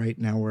podcast, right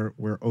now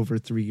we're over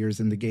 3 years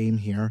in the game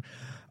here.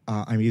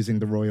 I'm using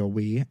the royal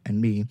we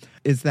and me,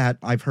 is that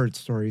I've heard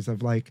stories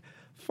of like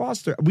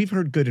foster. We've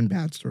heard good and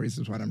bad stories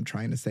is what I'm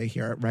trying to say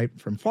here, right?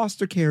 From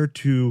foster care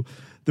to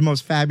the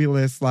most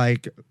fabulous,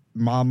 like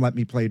mom let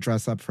me play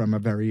dress up from a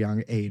very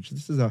young age.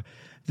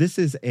 This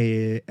is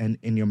an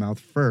in your mouth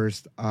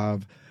first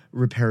of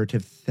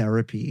reparative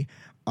therapy.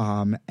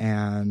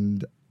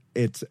 And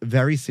it's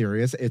very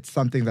serious. It's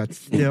something that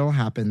still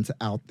happens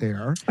out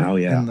there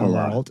in the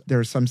world. There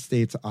are some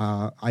states,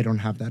 I don't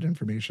have that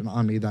information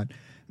on me,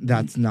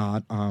 that's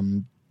not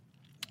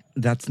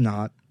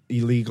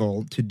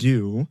illegal to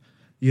do,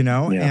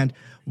 And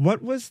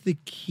what was the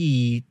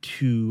key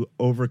to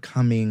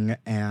overcoming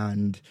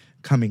and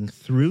coming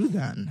through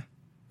then?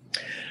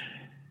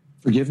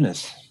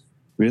 Forgiveness.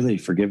 Really,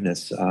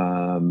 forgiveness.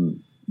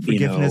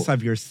 Forgiveness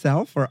of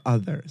yourself or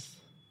others?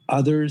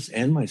 Others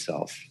and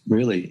myself,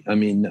 really. I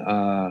mean,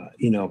 I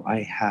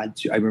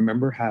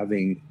remember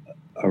having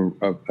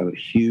a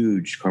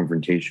huge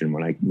confrontation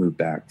when I moved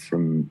back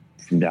from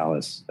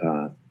Dallas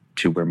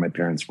to where my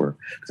parents were,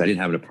 because I didn't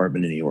have an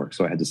apartment in New York.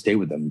 So I had to stay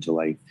with them until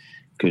I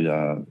could,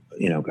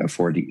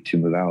 afford to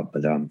move out.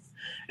 But,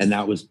 and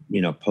that was,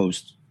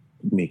 post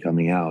me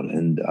coming out.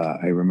 And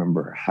I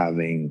remember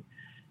having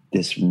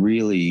this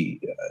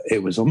really,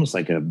 it was almost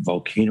like a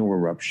volcano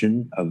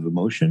eruption of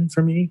emotion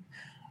for me,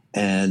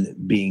 and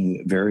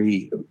being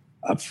very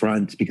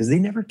upfront because they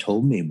never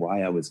told me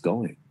why I was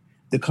going.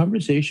 The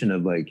conversation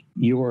of like,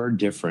 you're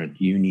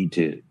different, you need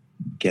to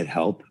get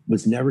help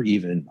was never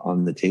even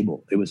on the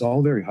table. It was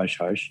all very hush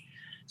hush.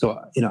 So,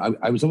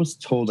 I was always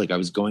told like I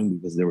was going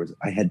because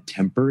I had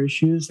temper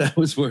issues. That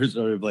was where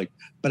sort of like,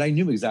 but I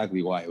knew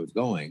exactly why I was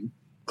going,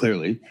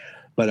 clearly.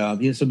 But,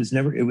 so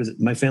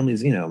my family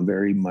is,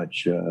 very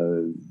much,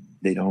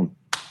 they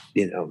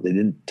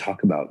didn't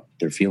talk about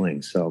their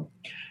feelings. So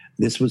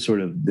this was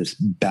sort of this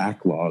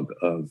backlog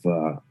of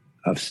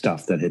of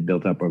stuff that had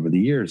built up over the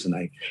years.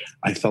 And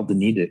I felt the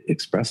need to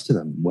express to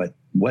them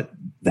what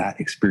that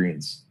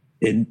experience,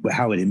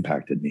 how it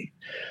impacted me.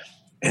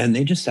 And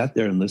they just sat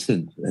there and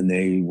listened, and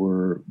they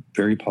were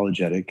very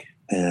apologetic.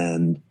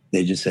 And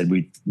they just said,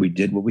 we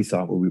did what we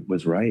thought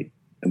was right,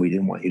 and we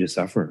didn't want you to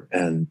suffer.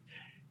 And,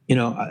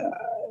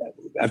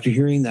 after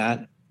hearing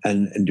that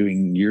and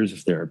doing years of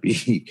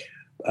therapy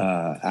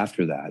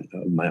after that,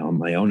 on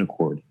my own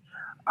accord,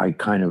 I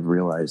kind of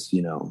realized,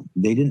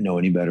 they didn't know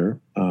any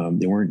better.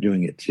 They weren't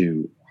doing it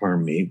to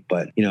harm me,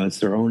 but, it's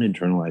their own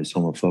internalized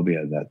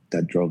homophobia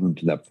that drove them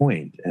to that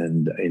point.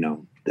 And,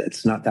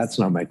 that's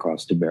not my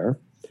cross to bear.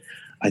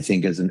 I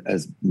think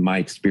as my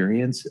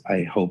experience,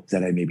 I hope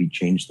that I maybe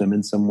changed them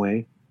in some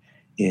way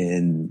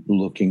in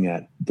looking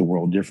at the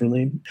world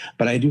differently.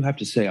 But I do have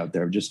to say out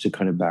there, just to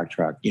kind of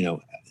backtrack,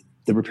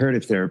 the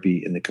reparative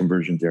therapy and the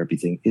conversion therapy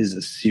thing is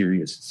a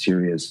serious,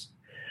 serious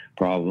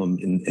problem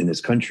in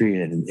this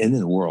country and in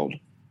the world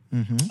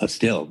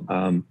still.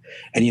 And,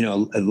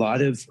 a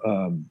lot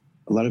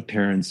of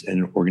parents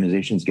and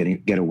organizations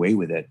get away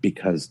with it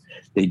because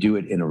they do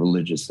it in a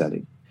religious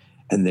setting.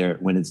 And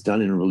when it's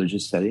done in a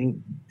religious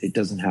setting, it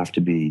doesn't have to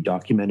be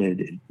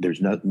documented.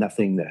 There's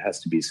nothing that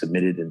has to be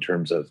submitted in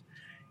terms of,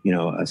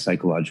 a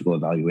psychological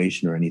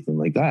evaluation or anything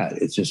like that.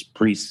 It's just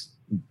priests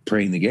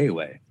praying the gay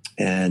away.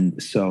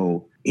 And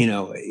so,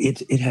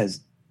 it has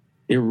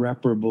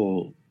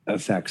irreparable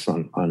effects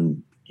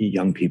on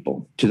young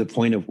people to the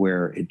point of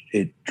where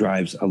it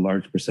drives a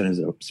large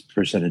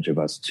percentage of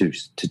us to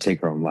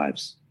take our own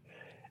lives.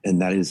 And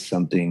that is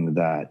something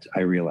that I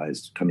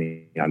realized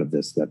coming out of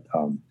this, that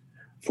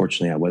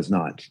fortunately I was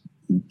not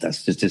that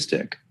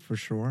statistic. For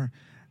sure.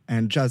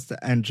 And just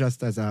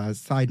as a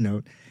side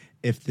note,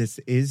 if this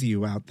is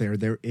you out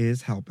there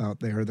is help out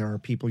there. There are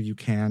people you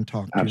can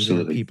talk to.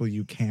 Absolutely. There are people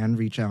you can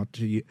reach out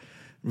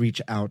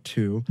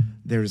to.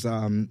 There's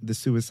the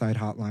suicide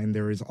hotline.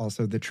 There is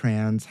also the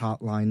trans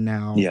hotline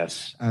now.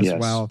 Yes.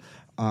 Well.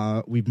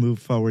 We've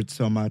moved forward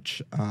so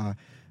much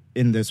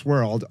in this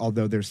world,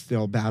 although there's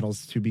still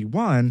battles to be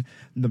won,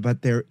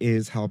 but there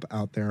is help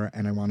out there,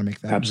 and I want to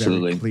make that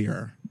very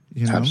clear.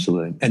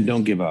 Absolutely. And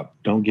don't give up.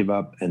 Don't give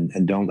up,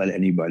 and don't let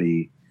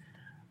anybody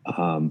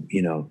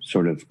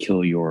sort of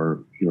kill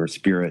your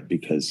spirit,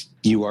 because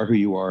you are who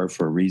you are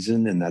for a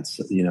reason. And that's,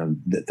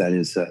 that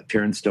is,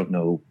 parents don't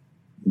know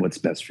what's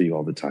best for you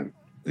all the time.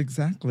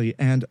 Exactly.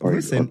 And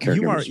listen,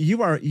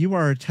 you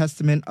are a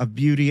testament of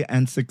beauty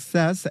and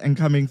success and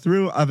coming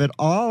through of it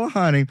all,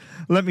 honey.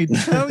 Let me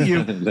tell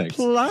you.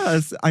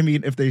 Plus, I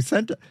mean, if they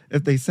sent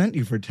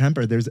you for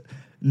temper,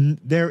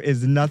 there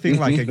is nothing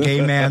like a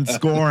gay man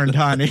scorned,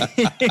 honey.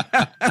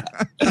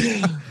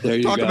 There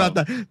you go.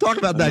 Talk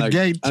about that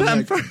gay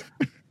temper.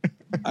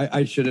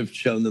 I should have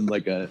shown them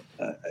like a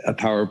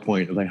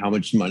PowerPoint of like how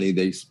much money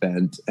they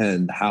spent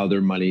and how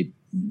their money,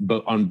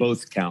 on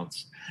both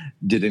counts,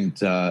 didn't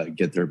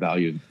get their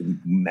value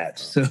met.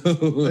 So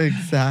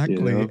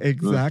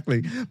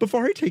Exactly.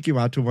 Before I take you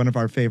out to one of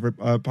our favorite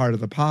part of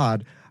the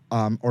pod,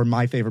 or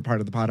my favorite part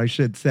of the pod, I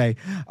should say,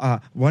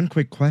 one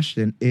quick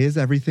question. Is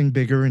everything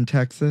bigger in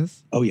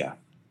Texas? Oh, yeah.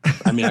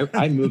 I mean,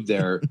 I moved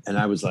there and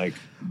I was like,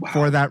 wow.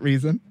 For that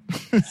reason?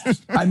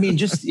 I mean,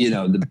 just,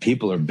 the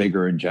people are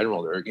bigger in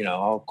general. They're,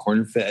 all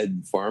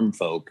corn-fed farm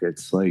folk.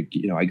 It's like,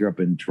 I grew up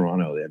in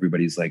Toronto.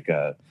 Everybody's like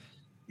a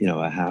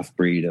half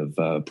breed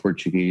of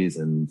Portuguese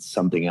and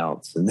something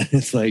else. And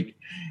it's like,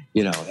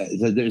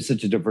 there's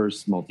such a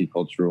diverse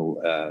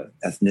multicultural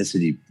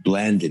ethnicity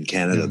blend in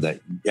Canada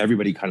that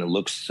everybody kind of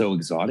looks so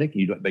exotic,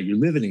 but you're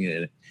living in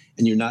it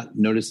and you're not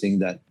noticing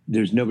that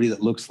there's nobody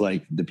that looks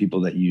like the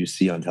people that you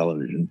see on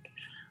television.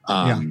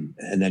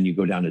 And then you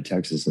go down to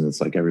Texas and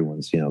it's like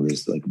everyone's,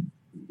 there's like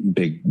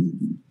big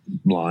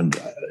blonde,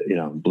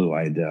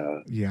 blue-eyed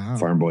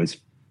farm boys.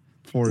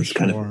 It's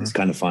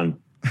kind of fun.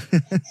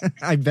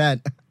 I bet.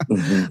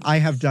 I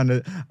have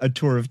done a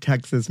tour of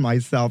Texas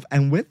myself.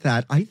 And with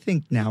that, I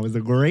think now is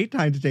a great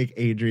time to take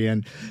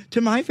Adrian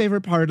to my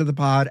favorite part of the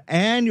pod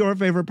and your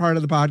favorite part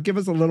of the pod. Give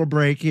us a little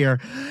break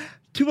here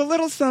to a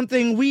little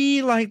something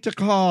we like to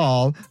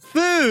call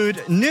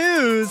Food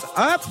News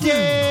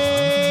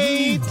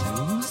Update.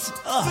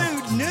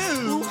 Food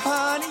News.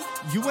 Honey,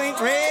 you ain't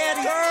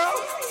ready, girl?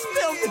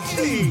 Spill the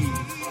tea.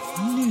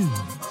 News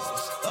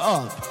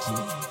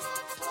Update.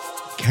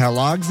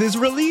 Kellogg's is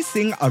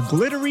releasing a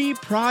glittery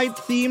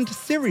Pride-themed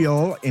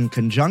cereal in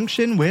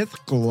conjunction with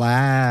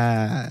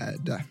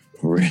Glad.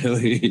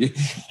 Really?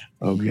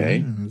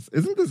 Okay. Yes.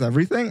 Isn't this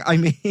everything? I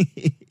mean,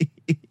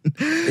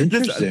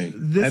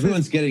 interesting.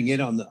 Everyone's getting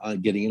in on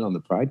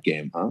the Pride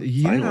game, huh?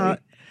 Yeah. Finally.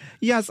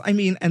 Yes, I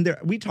mean, and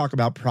we talk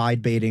about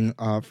pride baiting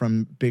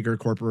from bigger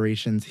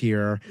corporations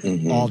here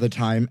all the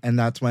time, and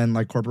that's when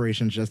like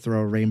corporations just throw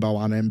a rainbow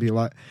on it and be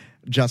like,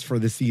 just for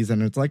the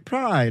season. It's like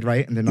Pride,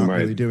 right? And they're not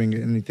really doing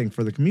anything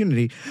for the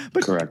community.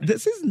 But Correct.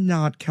 This is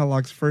not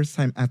Kellogg's first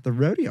time at the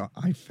rodeo,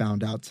 I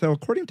found out. So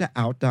according to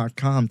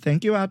Out.com,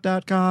 thank you,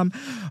 Out.com,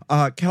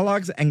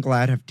 Kellogg's and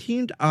Glad have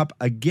teamed up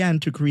again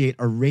to create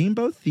a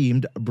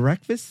rainbow-themed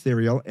breakfast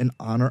cereal in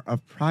honor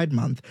of Pride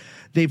Month.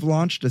 They've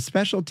launched a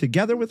special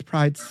Together with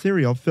Pride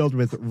cereal filled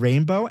with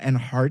rainbow and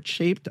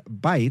heart-shaped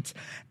bites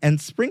and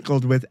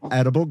sprinkled with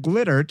edible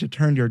glitter to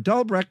turn your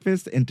dull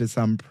breakfast into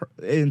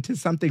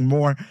something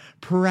more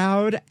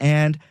proud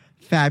and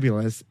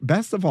fabulous.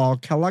 Best of all,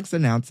 Kellogg's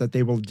announced that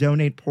they will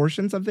donate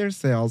portions of their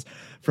sales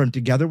from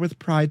Together with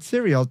Pride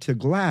cereal to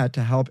GLAAD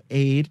to help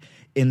aid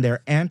in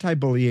their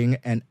anti-bullying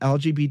and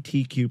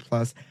LGBTQ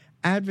plus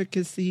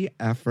advocacy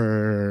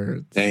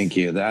efforts. Thank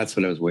you. That's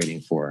what I was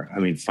waiting for. I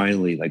mean,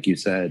 finally, like you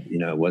said,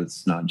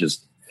 it's not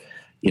just,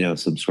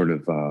 some sort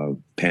of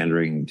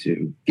pandering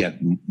to get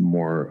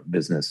more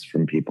business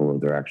from people.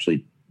 They're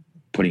actually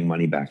putting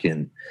money back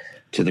in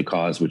to the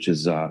cause, which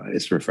is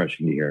it's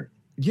refreshing to hear.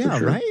 Yeah,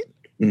 sure. Right?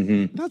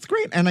 Mm-hmm. That's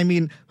great. And I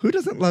mean, who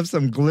doesn't love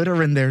some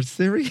glitter in their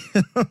cereal?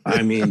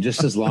 I mean,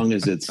 just as long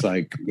as it's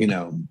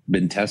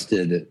been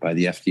tested by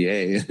the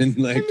FDA and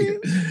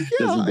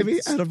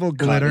edible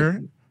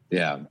glitter.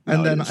 Yeah.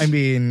 And then, I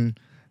mean,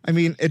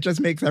 it just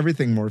makes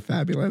everything more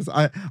fabulous.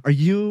 Are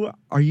you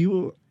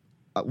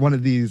one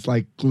of these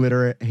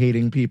glitter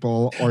hating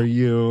people? Or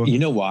you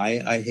know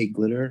why I hate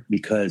glitter?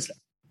 Because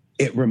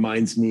it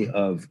reminds me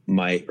of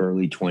my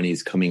early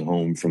 20s coming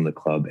home from the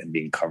club and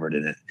being covered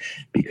in it,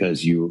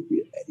 because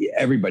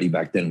everybody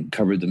back then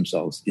covered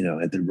themselves,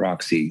 at the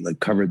Roxy,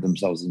 covered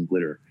themselves in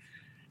glitter.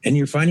 And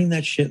you're finding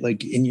that shit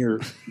in your,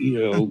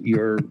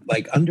 your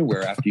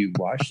underwear after you've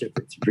washed it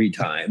for 3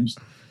 times.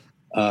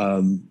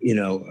 I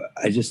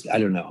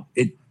don't know.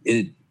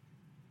 It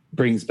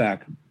brings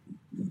back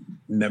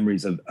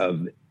memories of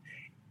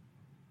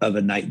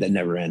a night that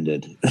never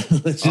ended.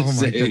 Let's just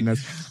say.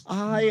 Goodness.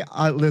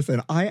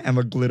 Listen, I am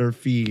a glitter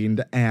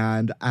fiend.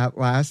 And at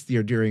last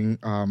year during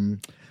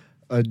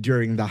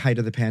the height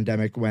of the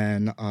pandemic,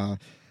 when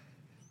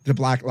the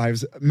Black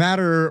Lives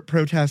Matter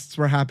protests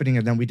were happening,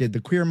 and then we did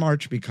the Queer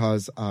March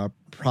because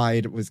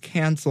Pride was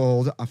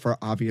canceled for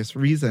obvious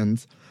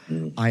reasons.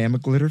 I am a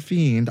glitter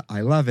fiend.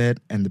 I love it.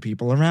 And the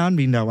people around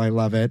me know I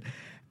love it.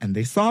 And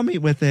they saw me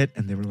with it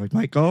and they were like,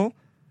 Michael.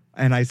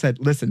 And I said,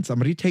 listen,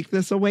 somebody take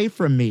this away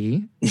from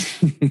me.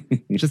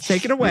 Just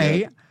take it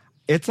away. Yeah.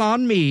 It's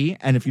on me.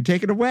 And if you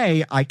take it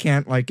away, I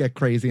can't get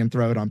crazy and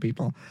throw it on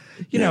people.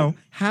 You know,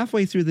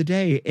 halfway through the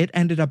day, it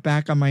ended up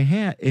back on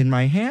in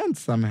my hand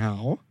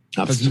somehow.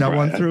 Because no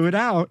one threw it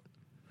out.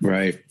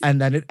 Right.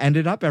 And then it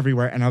ended up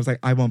everywhere. And I was like,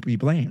 I won't be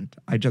blamed.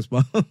 I just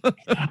won't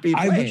be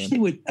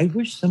blamed. I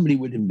wish somebody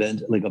would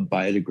invent a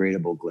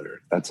biodegradable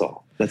glitter. That's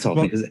all.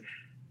 Well, because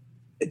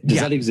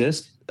does that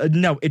exist?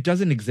 No, it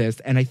doesn't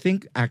exist. And I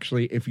think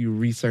actually if you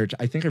research,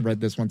 I think I read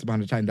this once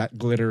upon a time, that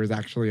glitter is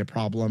actually a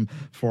problem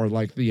for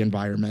the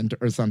environment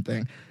or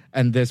something.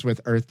 And this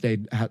with Earth Day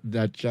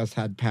that just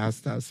had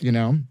passed us,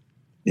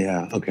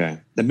 Yeah. Okay.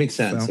 That makes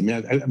sense. So, I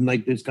mean, I'm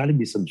there's got to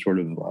be some sort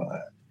of,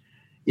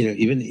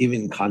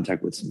 even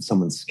contact with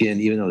someone's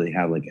skin, even though they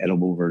have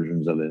edible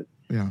versions of it.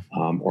 Yeah.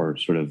 Or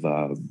sort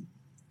of,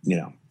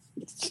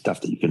 stuff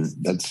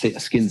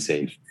that's skin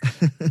safe.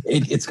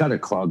 It's got to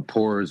clog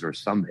pores or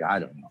something. I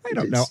don't know.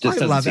 I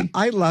love it.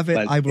 I love it.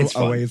 I will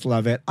always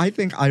love it. I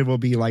think I will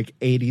be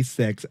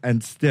 86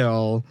 and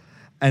still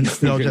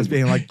just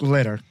being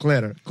glitter,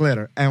 glitter,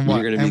 glitter. And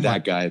what? You're going to be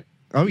that guy.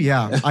 Oh,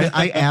 yeah.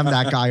 I am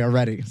that guy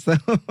already. So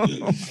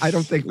I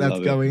don't think that's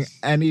going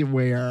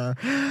anywhere.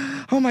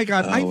 Oh, my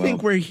God. I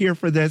think we're here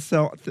for this.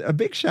 So a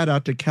big shout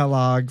out to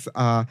Kellogg's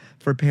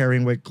for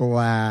pairing with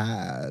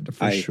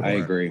GLAAD. Sure. I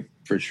agree.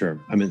 For sure.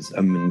 I'm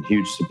in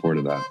huge support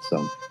of that.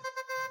 So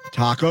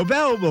Taco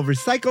Bell will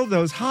recycle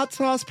those hot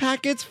sauce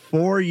packets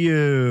for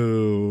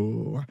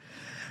you.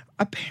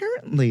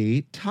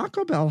 Apparently,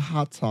 Taco Bell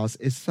hot sauce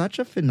is such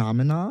a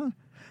phenomenon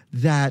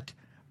that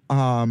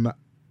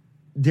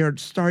they're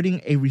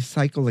starting a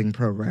recycling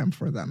program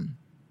for them.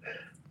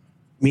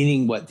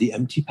 Meaning what? The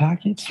empty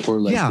packets or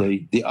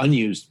the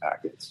unused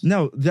packets?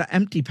 No, the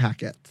empty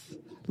packets.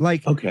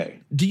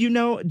 Okay. Do you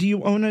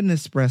own a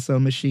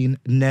Nespresso machine?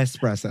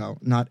 Nespresso,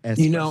 not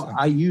espresso.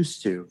 I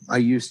used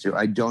to.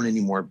 I don't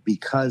anymore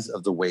because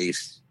of the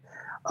waste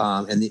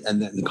and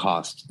the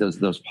cost.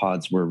 Those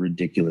pods were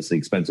ridiculously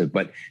expensive,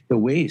 but the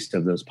waste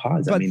of those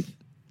pods.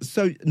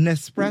 So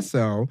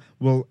Nespresso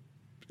will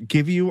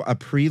give you a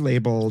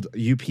pre-labeled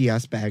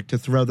UPS bag to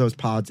throw those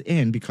pods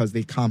in because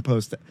they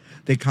compost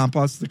the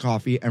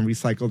coffee and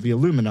recycle the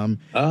aluminum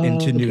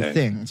into new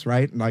things,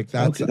 right?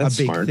 That's a big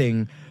smart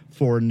thing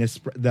for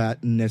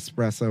that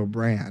Nespresso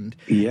brand.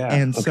 Yeah.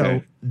 And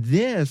so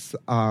this,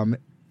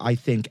 I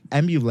think,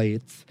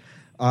 emulates,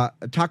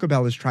 Taco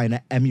Bell is trying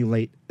to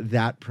emulate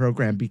that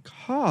program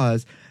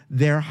because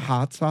their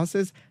hot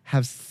sauces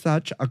have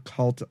such a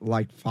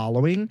cult-like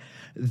following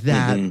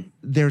that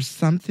there's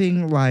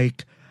something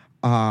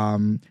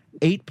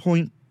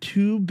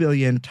 8.2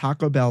 billion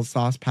Taco Bell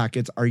sauce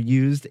packets are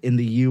used in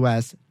the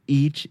U.S.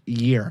 each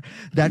year.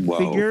 That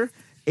figure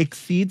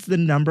exceeds the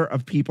number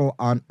of people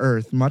on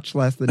Earth, much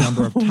less the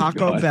number of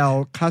Taco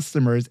Bell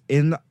customers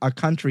in a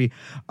country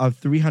of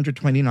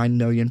 329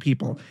 million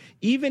people.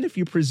 Even if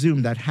you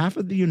presume that half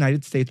of the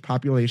United States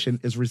population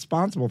is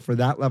responsible for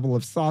that level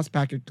of sauce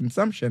packet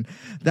consumption,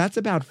 that's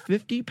about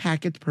 50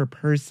 packets per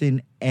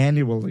person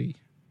annually.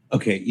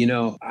 Okay,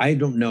 I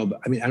don't know,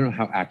 but I don't know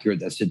how accurate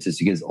that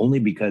statistic is, only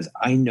because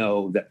I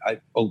know that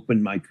I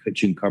opened my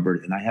kitchen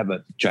cupboard and I have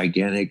a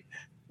gigantic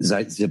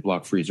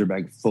Ziploc freezer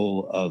bag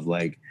full of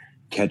like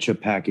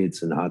ketchup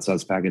packets and hot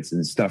sauce packets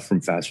and stuff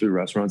from fast food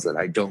restaurants that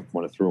I don't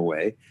want to throw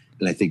away.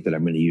 And I think that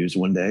I'm going to use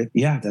one day.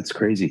 Yeah, that's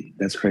crazy.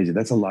 That's crazy.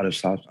 That's a lot of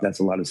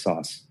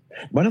sauce.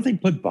 Why don't they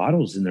put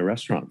bottles in their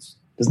restaurants?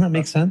 Doesn't that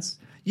make sense?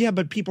 Yeah,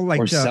 but people but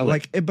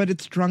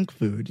it's drunk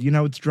food.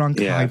 It's drunk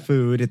high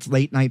food. It's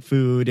late night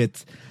food.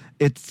 It's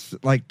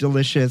like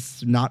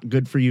delicious, not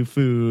good for you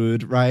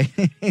food, right?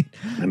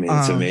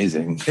 It's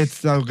amazing. It's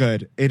so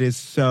good. It is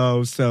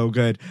so, so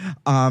good.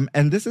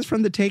 And this is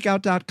from the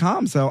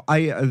takeout.com. So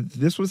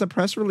this was a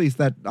press release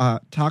that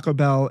Taco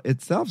Bell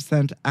itself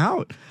sent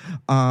out.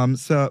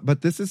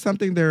 But this is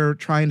something they're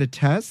trying to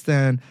test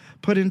and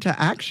put into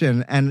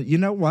action. And you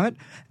know what?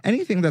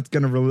 Anything that's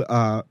going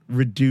to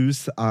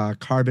reduce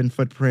carbon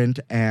footprint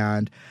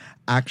and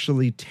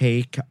actually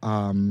take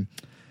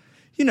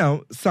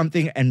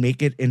something and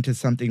make it into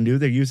something new.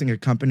 They're using a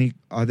company,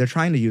 they're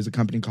trying to use a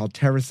company called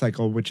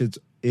TerraCycle, which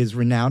is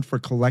renowned for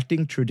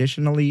collecting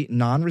traditionally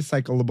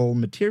non-recyclable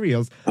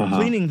materials,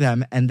 cleaning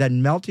them, and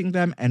then melting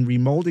them and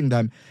remolding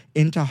them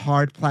into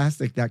hard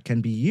plastic that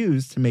can be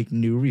used to make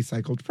new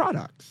recycled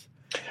products.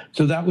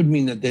 So that would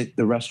mean that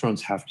the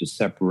restaurants have to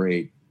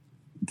separate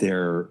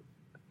the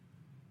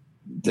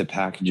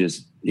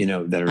packages,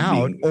 that are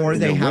out, or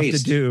they have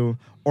waste.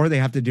 they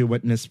have to do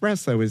what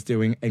Nespresso is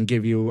doing and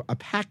give you a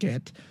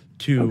packet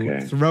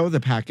to throw the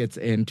packets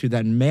in to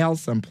then mail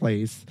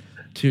someplace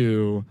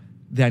to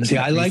then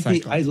get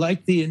recycled. I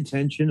like the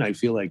intention. I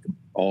feel like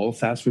all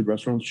fast food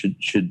restaurants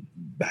should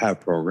have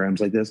programs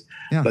like this.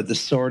 Yeah. But the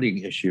sorting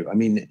issue, the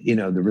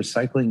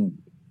recycling,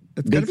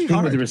 it's going to be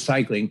hard. With the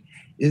recycling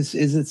is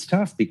it's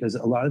tough because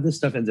a lot of this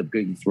stuff ends up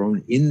getting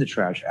thrown in the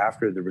trash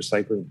after the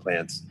recycling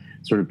plants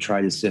sort of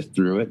try to sift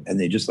through it, and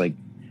they just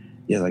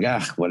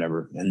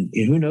whatever. And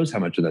who knows how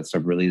much of that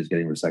stuff really is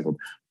getting recycled.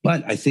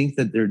 But I think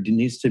that there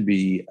needs to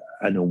be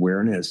an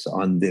awareness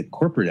on the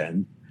corporate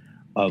end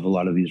of a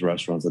lot of these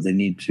restaurants that they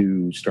need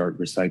to start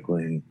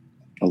recycling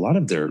a lot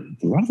of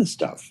the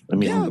stuff.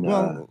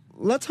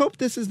 Let's hope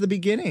this is the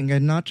beginning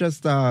and not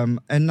just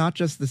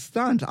the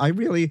stunt.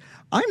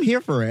 I'm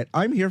here for it.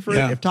 I'm here for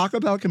it. If Taco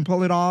Bell can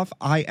pull it off,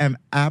 I am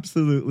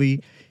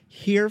absolutely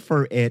here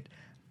for it.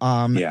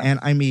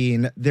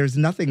 And there's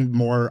nothing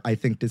more I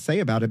think to say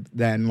about it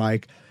than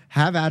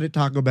have at it,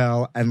 Taco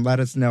Bell, and let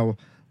us know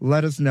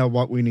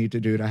what we need to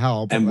do to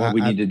help and what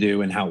we need to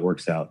do and how it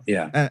works out.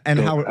 Yeah. And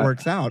how it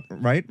works out,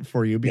 right,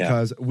 for you,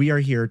 because we are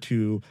here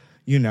to,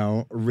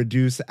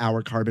 reduce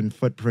our carbon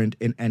footprint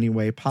in any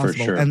way possible.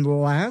 For sure. And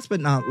last but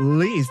not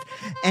least,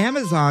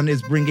 Amazon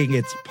is bringing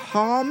its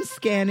palm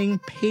scanning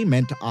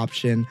payment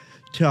option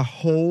to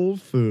Whole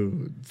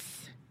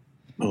Foods.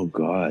 Oh,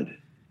 God.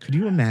 Could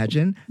you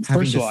imagine?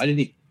 First of all, I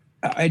didn't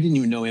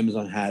even know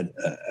Amazon had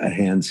a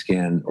hand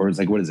scan, or it's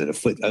like, what is it? A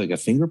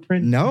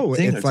fingerprint? No,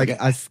 thing? It's like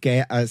a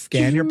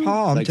scan your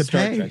palm like to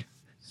Star pay. Trek.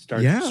 Star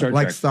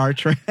Trek. Star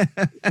Trek.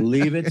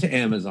 Leave it to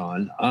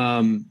Amazon.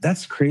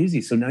 That's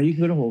crazy. So now you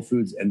can go to Whole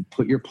Foods and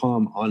put your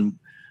palm on.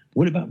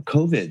 What about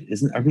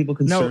COVID? Are people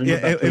concerned? No,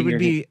 it would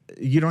be.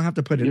 You don't have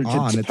to put it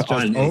on. It's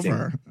just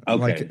over.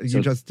 Okay,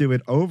 you just do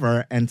it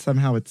over, and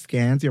somehow it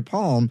scans your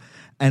palm,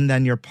 and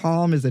then your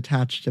palm is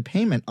attached to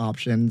payment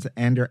options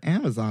and your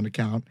Amazon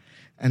account,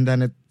 and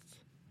then it's.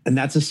 And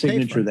that's a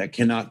signature that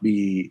cannot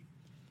be.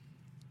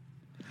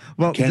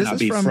 Well, cannot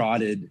be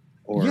frauded.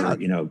 Or,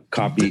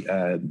 copy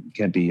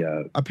can't be...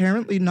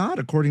 Apparently not,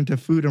 according to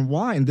Food and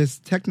Wine. This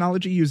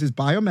technology uses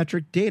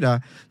biometric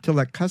data to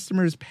let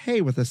customers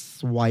pay with a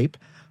swipe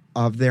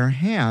of their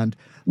hand.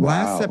 Wow.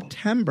 Last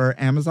September,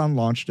 Amazon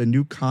launched a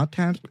new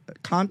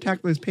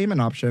contactless payment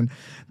option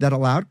that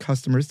allowed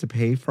customers to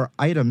pay for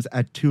items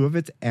at 2 of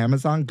its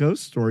Amazon Go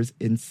stores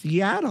in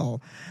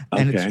Seattle.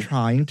 And it's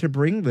trying to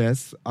bring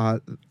this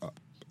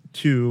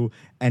to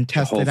and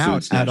test it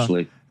out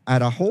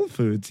at a Whole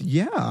Foods.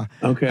 Yeah.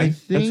 Okay. I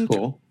think, that's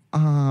cool.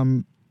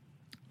 I'm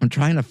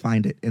trying to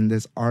find it in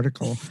this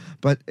article,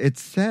 but it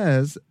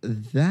says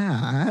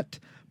that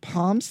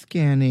palm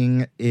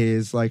scanning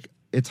is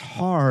it's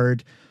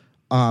hard.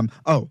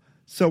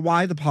 So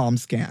why the palm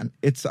scan?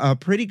 It's a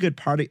pretty good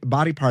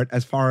body part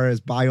as far as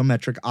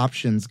biometric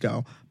options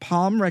go.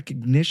 Palm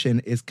recognition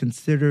is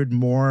considered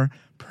more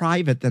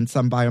private than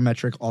some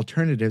biometric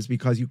alternatives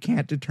because you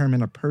can't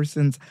determine a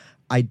person's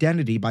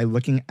identity by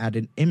looking at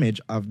an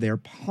image of their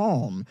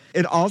palm.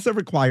 It also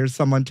requires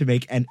someone to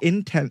make an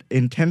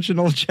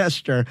intentional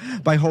gesture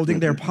by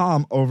holding their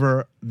palm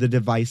over the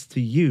device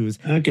to use.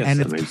 And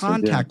it's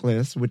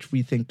contactless, which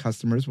we think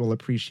customers will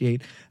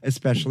appreciate,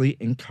 especially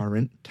in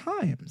current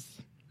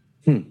times.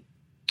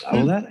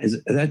 Well,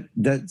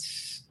 that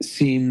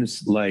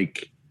seems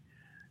like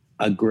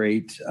a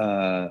great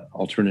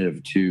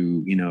alternative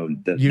to,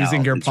 the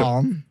Using now, your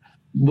palm.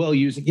 Well,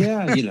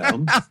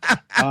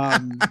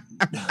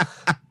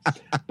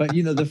 but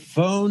the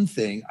phone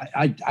thing,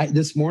 I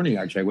this morning,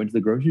 actually, I went to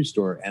the grocery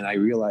store and I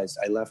realized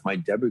I left my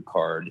debit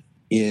card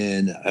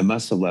I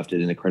must have left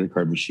it in a credit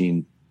card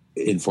machine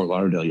in Fort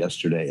Lauderdale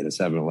yesterday at a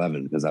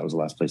 7-Eleven, because that was the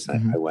last place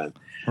I went.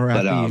 Or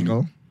at the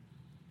Eagle.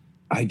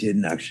 I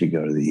didn't actually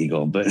go to the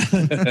Eagle, but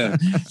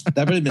that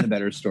would have been a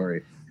better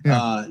story.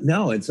 Yeah.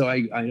 No, and so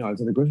I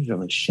was at the grocery store.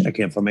 I'm like, shit, I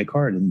can't find my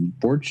card. And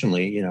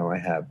fortunately, I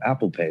have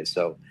Apple Pay,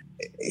 so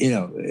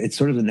it's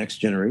sort of the next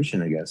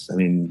generation, I guess. I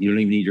mean, you don't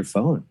even need your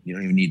phone. You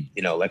don't even need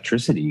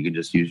electricity. You can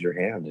just use your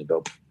hand and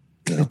go.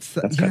 That's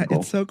kind of cool.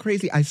 It's so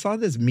crazy. I saw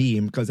this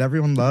meme, because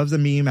everyone loves a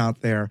meme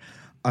out there,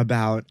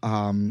 about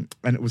and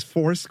it was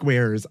 4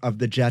 squares of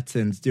the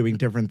Jetsons doing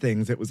different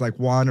things. It was like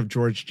one of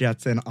George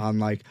Jetson on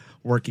like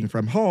working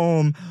from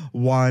home,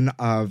 one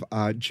of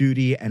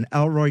Judy and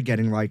Elroy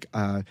getting like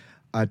a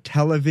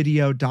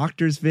televideo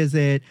doctor's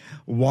visit,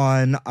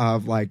 one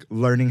of like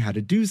learning how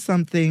to do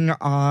something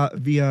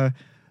via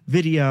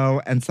video,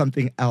 and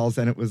something else.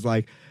 And it was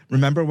like,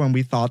 remember when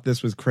we thought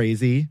this was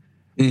crazy?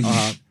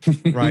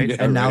 Right? Yeah,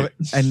 and now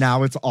right.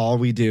 now it's all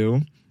we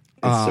do.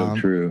 It's so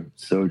true.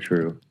 So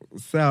true.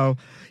 So,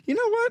 you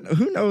know what?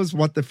 Who knows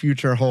what the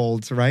future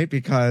holds, right?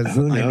 Because,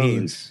 Who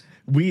knows?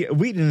 I mean,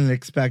 we didn't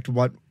expect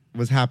what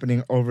was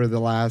happening over the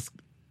last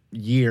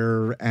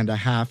year and a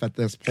half at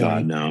this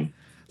point. God,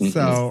 no.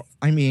 So,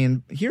 I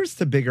mean, here's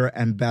to bigger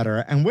and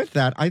better. And with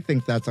that, I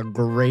think that's a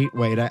great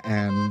way to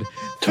end.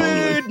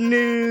 Totally. Food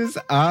News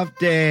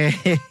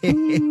Update.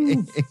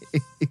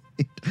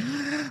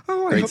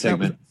 Great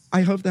segment.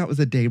 I hope that was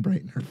a day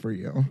brightener for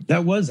you.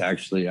 That was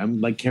actually.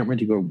 I'm like, can't wait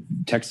to go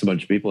text a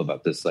bunch of people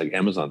about this like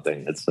Amazon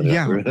thing. It's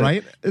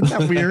right? Isn't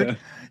that weird?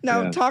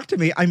 Now, talk to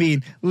me. I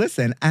mean,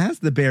 listen, as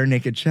the Bare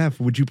Naked Chef,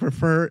 would you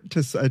prefer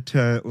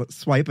to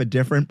swipe a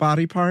different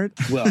body part?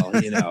 Well,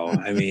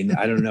 I mean,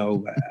 I don't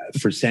know.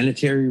 For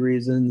sanitary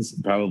reasons,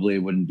 probably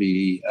wouldn't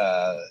be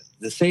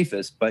the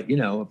safest, but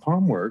a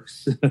palm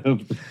works.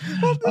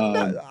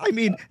 I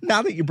mean,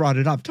 now that you brought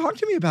it up, talk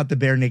to me about the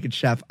Bare Naked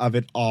Chef of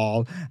it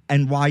all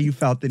and why you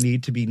felt the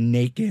need to be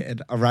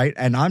naked. All right.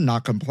 And I'm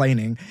not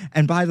complaining.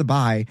 And by the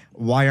by,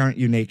 why aren't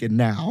you naked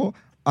now?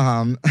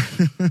 That's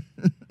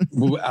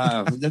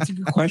a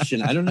good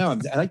question. I don't know.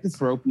 I like to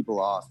throw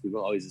people off.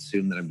 People always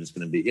assume that I'm just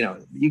going to be,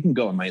 you can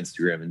go on my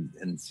Instagram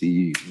and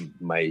see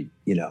my,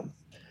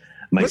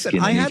 my Listen,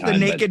 skin. I had anytime,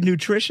 the naked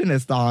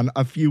nutritionist on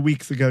a few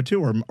weeks ago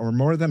too, or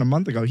more than a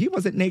month ago. He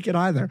wasn't naked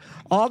either.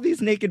 All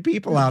these naked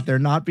people out there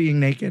not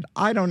being naked.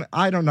 I don't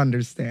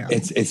understand.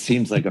 It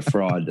seems like a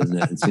fraud, doesn't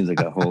it? It seems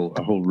like a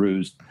whole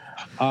ruse.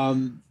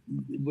 You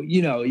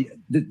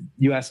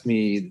asked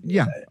me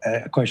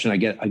a question I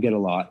get a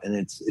lot, and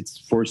it's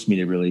forced me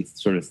to really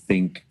sort of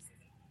think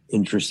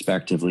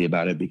introspectively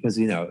about it, because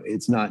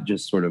it's not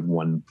just sort of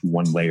one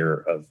layer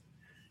of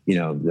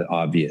the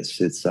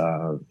obvious. It's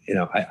I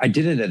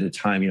did it at a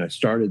time. I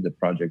started the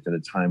project at a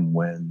time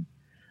when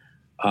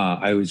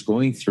I was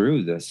going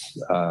through this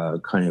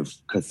kind of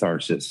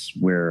catharsis,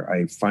 where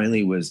I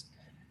finally was.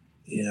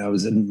 I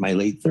was in my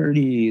late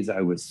 30s.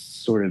 I was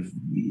sort of,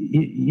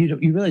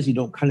 you realize you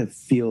don't kind of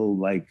feel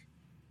like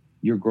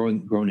you're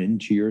grown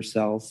into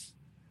yourself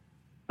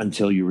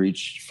until you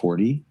reach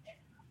 40.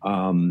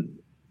 And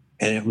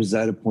it was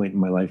at a point in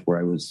my life where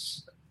I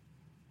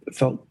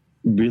felt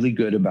really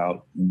good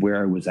about where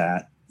I was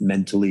at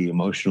mentally,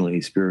 emotionally,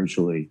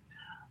 spiritually.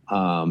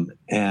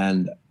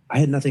 And I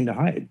had nothing to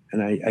hide.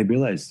 And I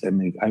realized, I'm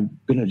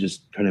going to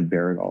just kind of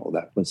bear it all.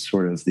 That was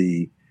sort of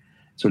the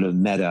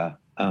meta,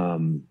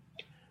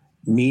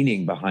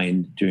 meaning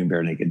behind doing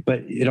Bare Naked, but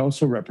it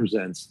also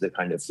represents the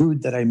kind of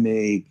food that I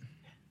make,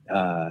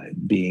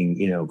 being,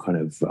 kind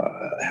of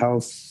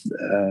health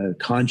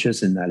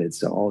conscious, in that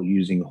it's all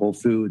using whole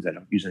foods. I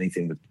don't use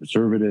anything with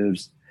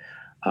preservatives,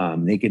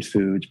 naked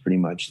foods, pretty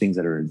much things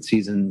that are in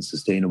season,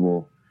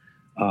 sustainable.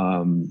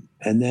 And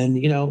then,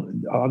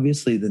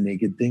 obviously the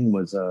naked thing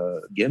was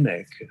a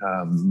gimmick.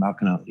 I'm not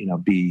going to,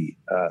 be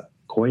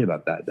coy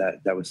about that.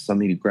 That was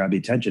something to grab the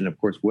attention. Of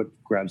course, what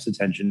grabs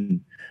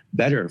attention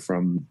better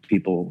from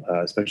people,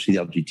 especially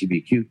the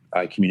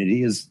LGBTQ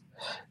community, is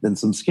than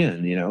some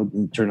skin.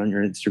 Turn on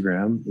your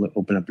Instagram,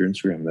 open up your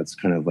Instagram. That's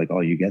kind of like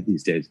all you get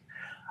these days.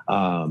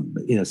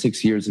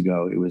 6 years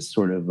ago, it was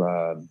sort of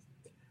a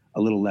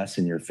little less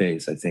in your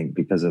face, I think,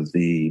 because of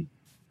the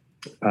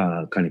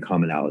kind of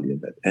commonality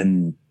of it.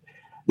 And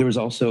there was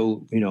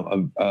also,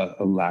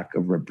 a lack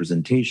of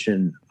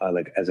representation,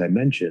 like as I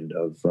mentioned,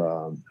 of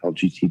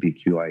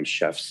LGBTQI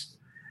chefs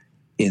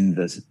in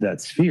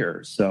that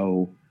sphere.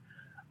 So,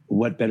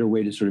 what better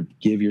way to sort of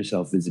give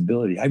yourself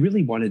visibility? I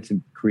really wanted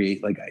to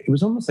create it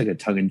was almost like a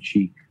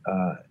tongue-in-cheek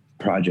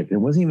project. It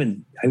wasn't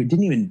even. I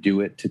didn't even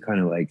do it to kind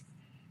of like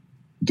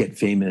get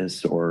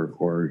famous or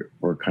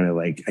kind of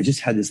like. I just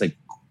had this like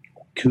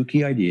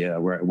kooky idea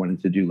where I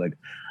wanted to do like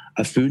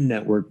a Food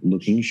Network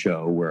looking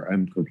show where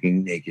I'm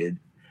cooking naked.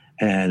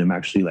 And I'm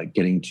actually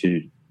getting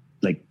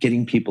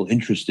people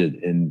interested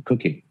in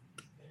cooking.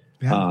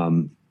 Yeah.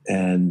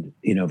 And,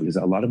 you know, because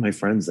a lot of my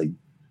friends like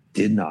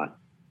did not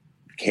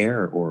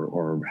care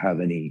or have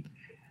any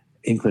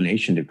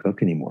inclination to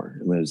cook anymore.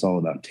 It was all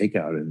about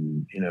takeout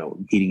and, you know,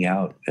 eating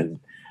out. And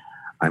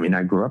I mean,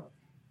 I grew up,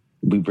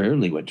 we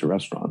rarely went to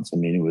restaurants. I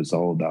mean, it was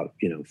all about,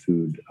 you know,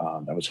 food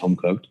that was home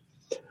cooked.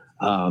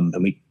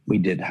 And we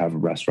did have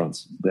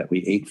restaurants that we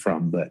ate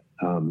from, but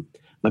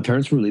my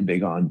parents were really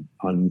big on,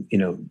 you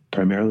know,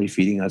 primarily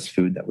feeding us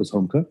food that was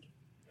home cooked.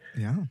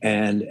 Yeah.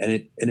 And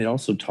it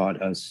also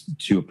taught us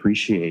to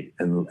appreciate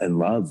and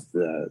love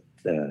the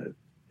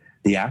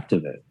act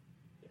of it.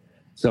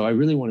 So I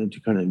really wanted to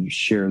kind of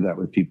share that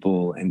with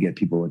people and get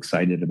people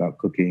excited about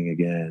cooking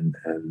again.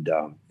 And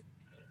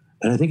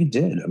I think it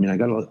did. I mean, I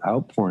got an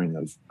outpouring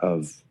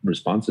of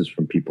responses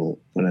from people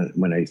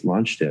when I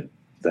launched it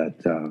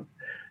that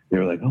they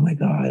were like, "Oh my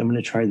God, I'm going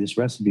to try this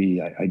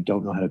recipe. I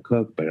don't know how to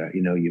cook, but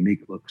you know, you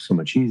make it look so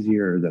much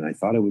easier than I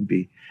thought it would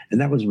be." And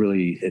that was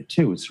really it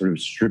too. It's sort of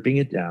stripping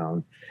it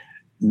down,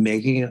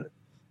 making it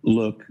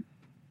look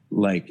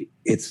like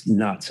it's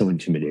not so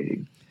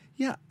intimidating.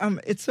 Yeah,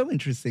 it's so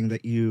interesting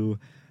that you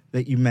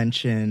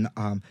mention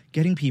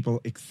getting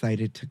people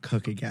excited to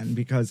cook again,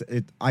 because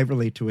I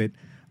relate to it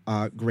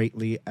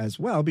greatly as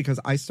well, because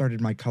I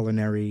started my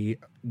culinary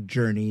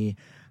journey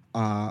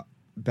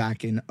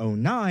back in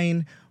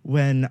 2009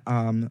 when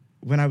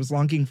I was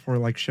longing for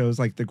like shows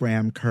like the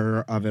Graham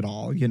Kerr of it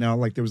all, you know,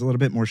 like there was a little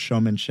bit more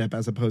showmanship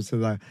as opposed to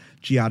the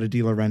Giada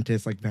De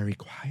Laurentiis, like very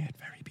quiet,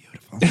 very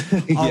beautiful,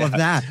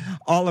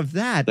 all of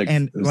that, Like,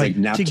 and it was like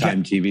nap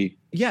time TV.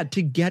 Yeah,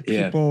 to get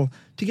people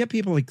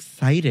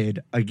excited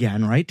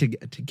again, right? To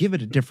give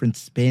it a different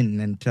spin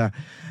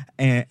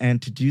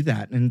and to do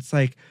that. And it's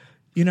like,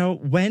 you know,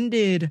 when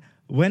did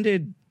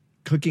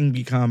cooking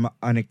become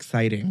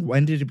unexciting?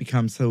 When did it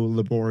become so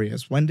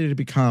laborious? When did it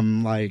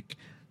become like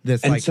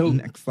this and like so,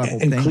 next level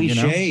and thing?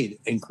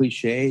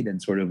 cliched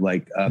and sort of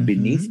like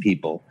beneath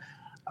people.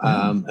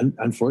 And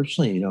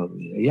unfortunately, you know,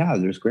 yeah,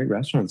 there's great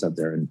restaurants out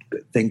there, and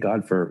thank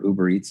God for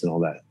Uber Eats and all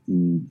that,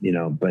 you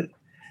know, but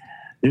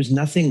there's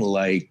nothing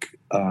like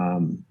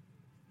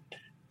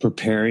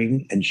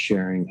preparing and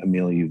sharing a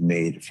meal you've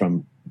made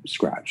from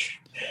scratch.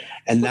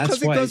 And that's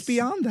because why it goes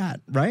beyond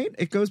that, right?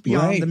 It goes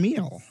beyond the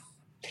meal.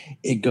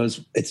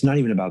 It's not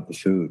even about the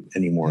food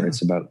anymore. Yeah.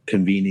 It's about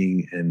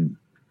convening and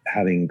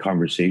having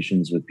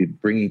conversations with people,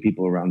 bringing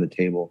people around the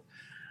table.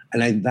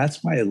 And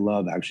that's why I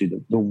love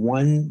actually the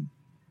one,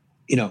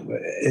 you know,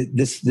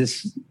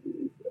 this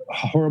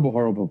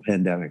horrible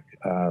pandemic,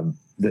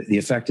 the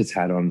effect it's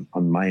had on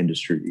my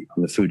industry,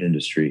 on the food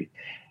industry,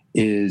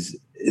 is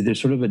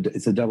there's sort of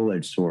it's a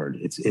double-edged sword.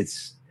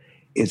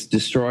 It's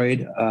destroyed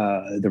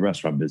the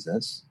restaurant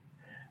business,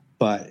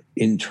 but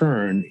in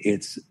turn,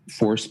 it's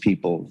forced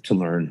people to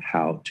learn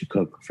how to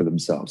cook for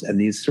themselves. And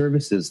these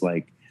services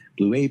like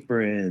Blue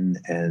Apron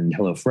and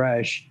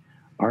HelloFresh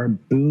are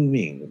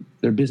booming.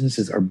 Their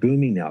businesses are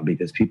booming now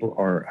because people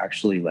are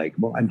actually like,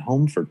 well, I'm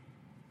home for,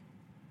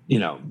 you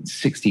know,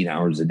 16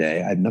 hours a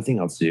day. I have nothing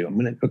else to do. I'm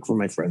going to cook for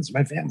my friends and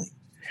my family.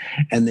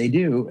 And they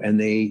do. And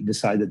they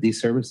decide that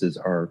these services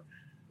are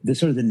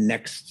sort of the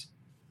next,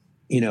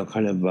 you know,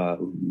 kind of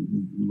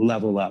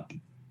level up,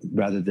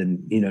 rather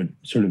than, you know,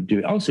 sort of do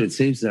it. Also, it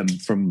saves them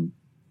from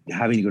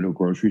having to go to a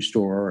grocery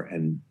store,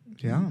 and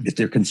if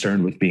they're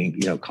concerned with being,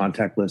 you know,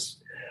 contactless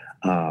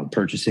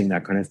purchasing,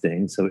 that kind of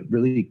thing. So it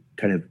really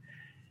kind of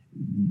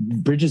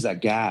bridges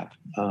that gap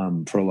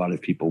for a lot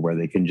of people, where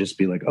they can just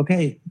be like,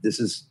 okay,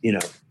 this is it.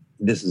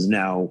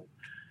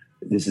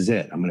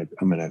 I'm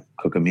gonna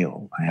cook a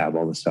meal. I have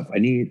all the stuff I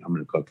need. I'm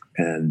gonna cook,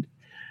 and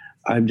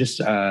I'm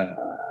just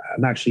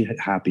I'm actually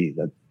happy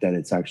that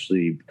it's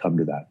actually come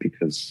to that,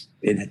 because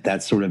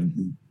that sort of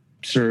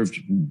served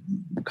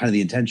kind of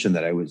the intention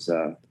that I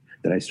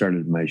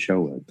started my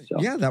show with.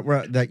 So. Yeah,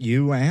 that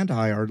you and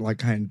I are like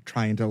kind of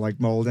trying to like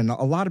mold, and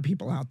a lot of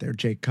people out there,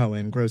 Jake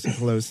Cohen, Grossy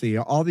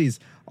Pelosi,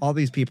 all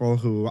these people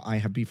who I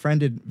have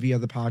befriended via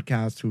the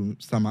podcast, whom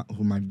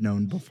I've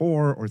known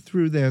before or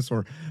through this,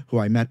 or who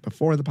I met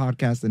before the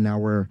podcast, and now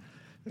we're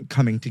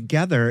coming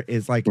together,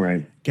 is like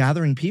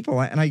gathering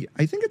people. And I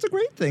think it's a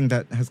great thing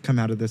that has come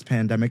out of this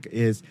pandemic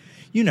is,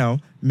 you know,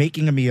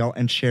 making a meal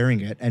and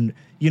sharing it, and,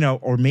 you know,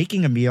 or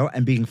making a meal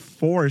and being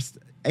forced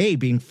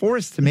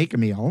to make a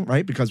meal,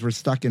 right? Because we're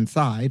stuck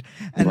inside,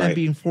 and then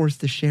being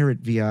forced to share it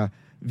via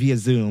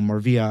Zoom or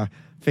via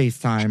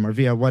FaceTime or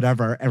via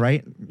whatever,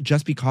 right?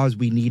 Just because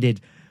we needed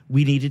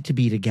to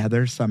be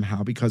together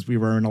somehow, because we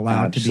weren't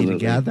allowed to be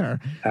together,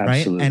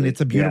 right? And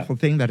it's a beautiful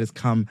thing that has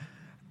come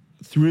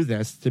through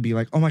this, to be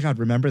like, oh my God,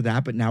 remember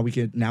that? But now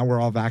we're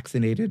all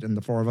vaccinated, and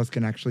the four of us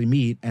can actually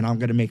meet, and I'm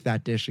going to make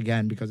that dish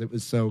again because it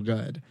was so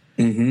good.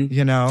 Mm-hmm.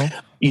 You know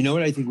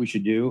what I think we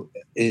should do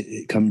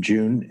come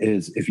June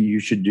is, if you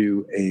should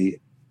do a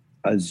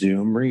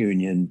Zoom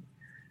reunion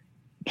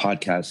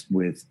podcast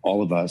with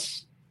all of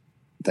us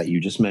that you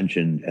just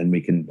mentioned, and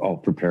we can all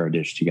prepare a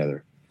dish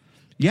together.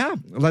 Yeah,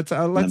 let's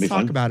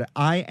talk about it.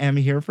 I am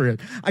here for it.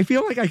 I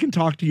feel like I can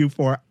talk to you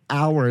for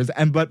hours.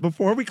 But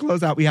before we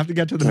close out, we have to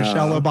get to the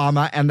Michelle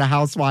Obama and the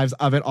housewives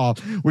of it all.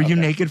 Were you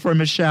naked for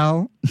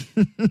Michelle?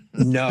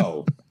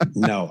 No,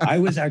 No, I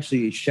was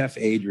actually Chef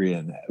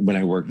Adrian when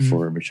I worked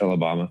for Michelle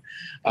Obama.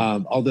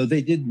 Although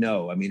they did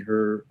know, I mean,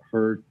 her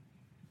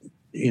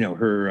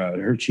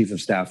chief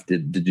of staff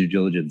did the due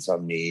diligence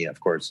on me, of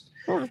course.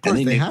 Well, of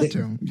course, they had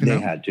to. They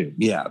had to,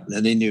 yeah.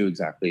 And they knew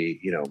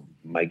exactly,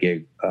 my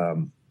gig,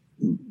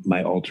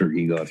 my alter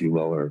ego, if you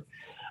will, or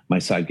my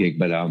side gig.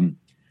 But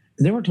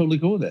they were totally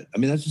cool with it. I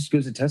mean, that's just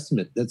goes a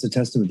testament. That's a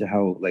testament to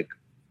how like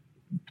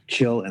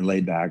chill and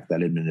laid back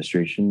that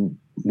administration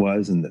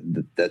was,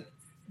 and that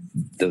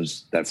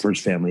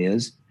first family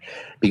is,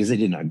 because they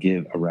did not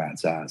give a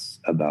rat's ass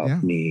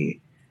about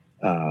me.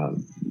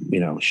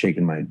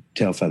 Shaking my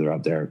tail feather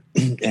out there.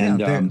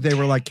 And they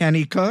were like, "Can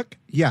he cook?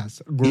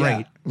 Yes,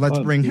 great. Let's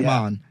bring him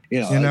on."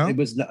 It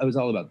was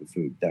all about the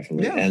food,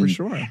 definitely. Yeah, for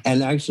sure.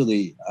 And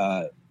actually,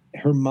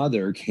 her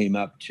mother came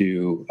up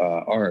to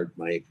Art,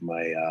 my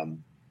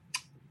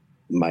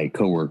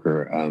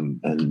coworker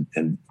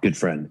and good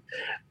friend,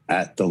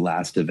 at the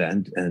last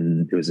event,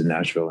 and it was in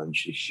Nashville, and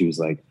she was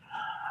like,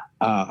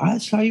 "I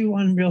saw you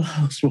on Real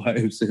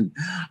Housewives, and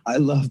I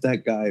love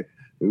that guy.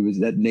 It was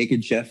that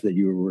naked chef that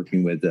you were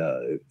working with."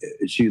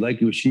 She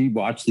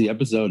watched the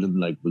episode and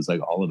like was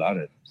like all about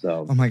it.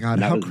 So, oh my God,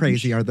 how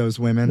crazy are those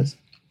women?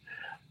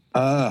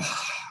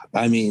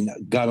 I mean,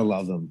 gotta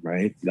love them,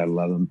 right? Gotta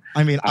love them.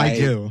 I mean, I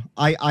do.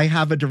 I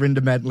have a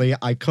Dorinda medley.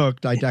 I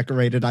cooked, I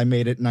decorated, I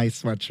made it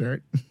nice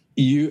sweatshirt.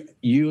 You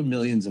and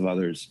millions of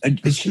others.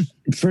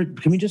 Can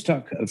we just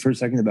talk for a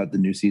second about the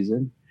new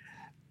season?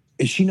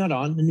 Is she not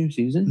on the new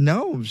season?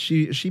 No,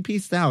 she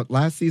pieced out.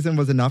 Last season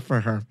was enough for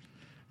her,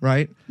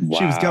 right? Wow.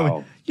 She was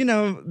going.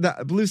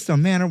 The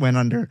Bluestone Manor went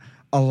under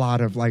a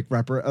lot of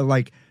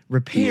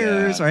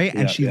repairs, right?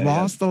 And she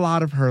lost a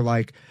lot of her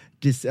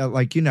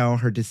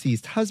her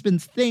deceased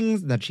husband's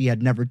things that she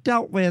had never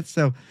dealt with.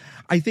 So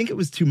I think it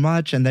was too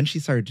much. And then she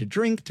started to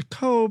drink to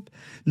cope.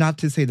 Not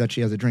to say that she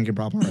has a drinking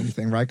problem or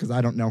anything, right? Because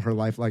I don't know her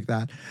life like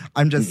that.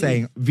 I'm just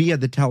saying, via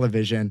the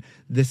television,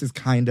 this is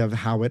kind of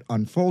how it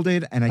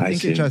unfolded. And I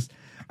think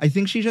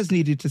she just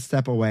needed to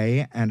step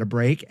away and a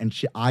break. And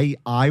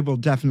I will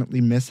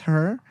definitely miss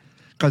her,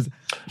 because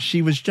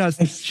she was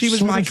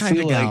my kind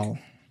of gal.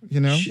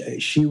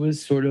 She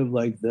was sort of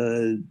like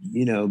the,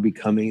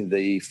 becoming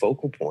the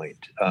focal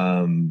point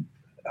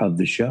of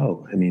the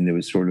show. I mean, there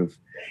was sort of,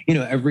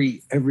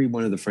 every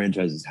one of the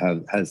franchises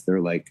has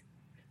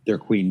their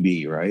queen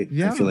bee, right?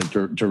 Yeah. I feel like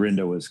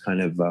Dorinda was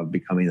kind of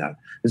becoming that.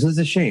 This is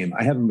a shame.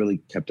 I haven't really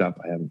kept up.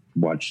 I haven't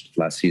watched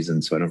last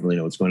season, so I don't really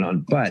know what's going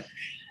on. But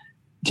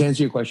to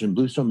answer your question,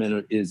 Bluestone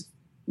Manor is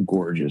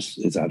gorgeous.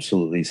 It's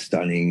absolutely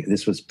stunning.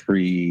 This was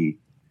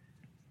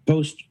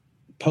post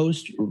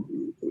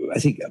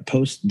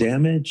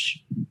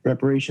damage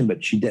reparation,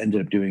 but she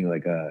ended up doing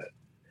like a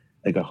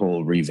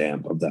whole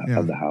revamp of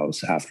the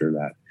house after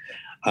that.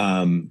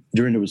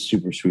 Dorinda was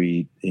super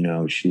sweet.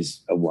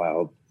 She's a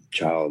wild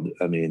child.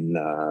 I mean,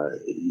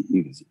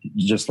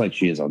 just like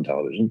she is on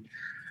television.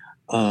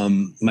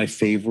 My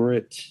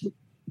favorite,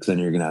 because I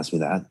know you're going to ask me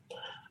that,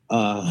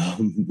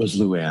 was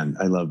Luann.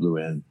 I love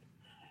Luann.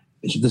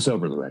 The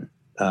sober Luann.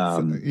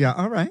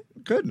 All right,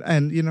 good.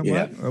 And you know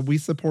what? We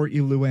support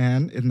you,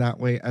 Luann, in that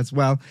way as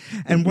well.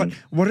 And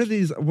what are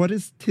these? What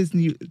is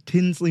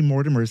Tinsley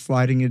Mortimer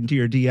sliding into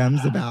your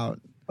DMs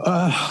about?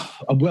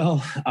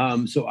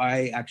 So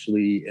I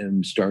actually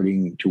am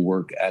starting to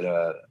work at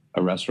a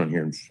restaurant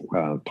here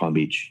in Palm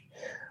Beach,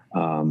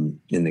 in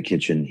the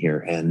kitchen here,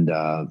 and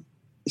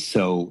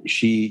so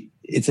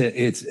it's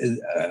an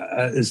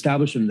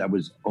establishment that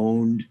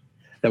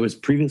was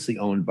previously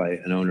owned by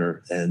an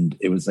owner, and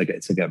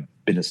it's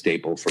been a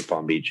staple for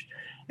Palm Beach.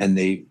 And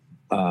they,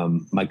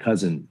 my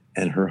cousin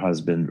and her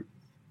husband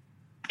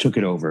took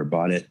it over,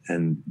 bought it,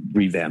 and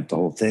revamped the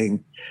whole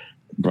thing.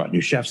 Brought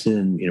new chefs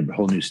in,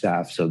 whole new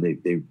staff. So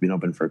they've been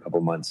open for a couple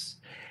months,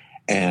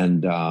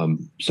 and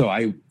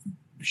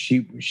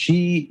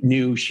she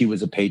knew she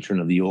was a patron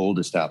of the old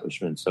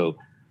establishment. So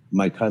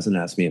my cousin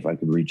asked me if I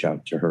could reach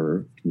out to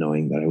her,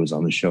 knowing that I was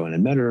on the show and I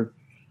met her,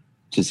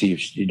 to see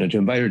if to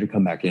invite her to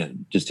come back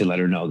in, just to let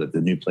her know that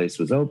the new place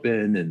was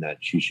open and that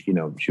she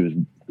was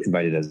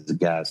invited as a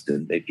guest,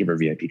 and they'd give her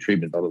VIP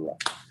treatment, blah, blah, blah.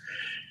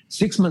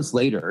 6 months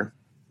later,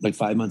 like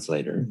 5 months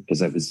later, because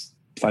that was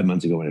 5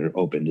 months ago when it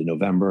opened in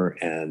November,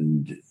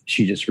 and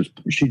she just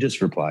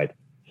replied.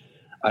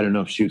 I don't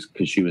know if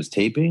because she was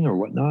taping or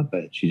whatnot,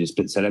 but she just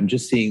said, "I'm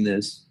just seeing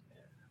this.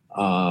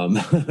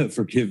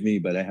 Forgive me,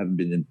 but I haven't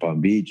been in Palm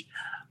Beach.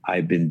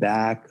 I've been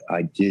back.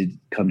 I did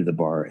come to the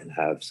bar and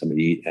have something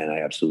to eat, and I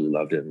absolutely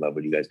loved it and love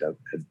what you guys done,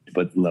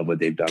 but love what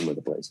they've done with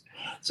the place."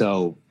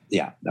 So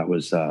yeah, that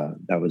was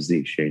the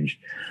exchange.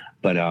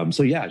 But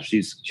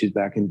she's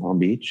back in Palm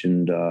Beach,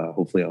 and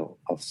hopefully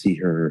I'll see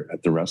her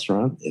at the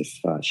restaurant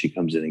if she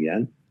comes in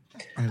again.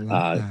 I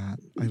love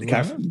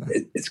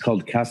that. It's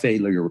called Cafe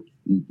Le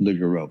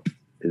Europe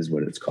is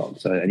what it's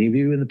called. So any of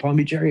you in the Palm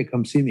Beach area,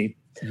 come see me.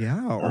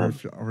 Yeah,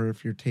 or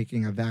if you're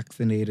taking a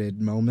vaccinated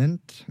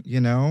moment,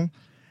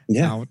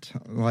 out,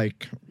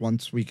 like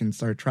once we can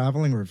start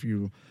traveling, or if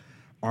you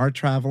are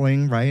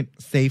traveling, right,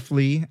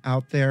 safely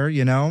out there,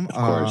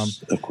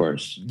 Of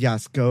course.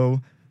 Yes,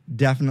 go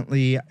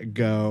definitely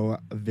go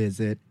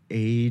visit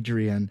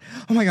Adrian.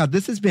 Oh my God,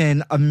 this has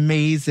been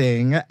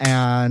amazing.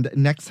 And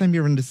next time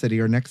you're in the city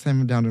or next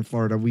time I'm down in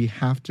Florida, we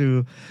have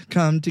to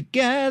come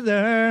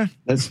together.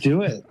 Let's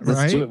do it.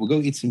 Right? Do it. We'll go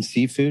eat some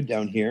seafood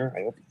down here.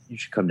 I hope you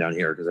should come down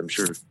here because I'm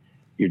sure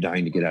you're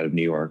dying to get out of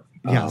New York.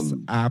 Yes,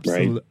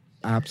 absolutely. Right?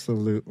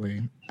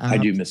 Absolutely. I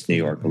do miss New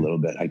York a little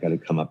bit. I got to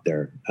come up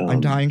there.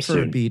 I'm dying for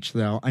soon. a beach,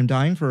 though. I'm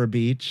dying for a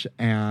beach,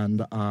 and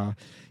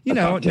you A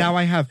know, cocktail.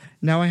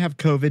 now I have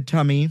COVID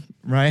tummy,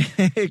 right?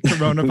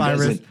 Coronavirus,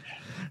 doesn't?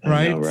 I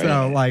right? know, right?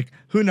 So, like,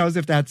 who knows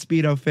if that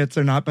Speedo fits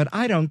or not? But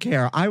I don't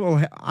care. I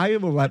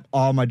will let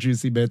all my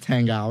juicy bits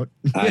hang out.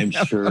 I'm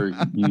sure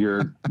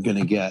you're going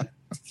to get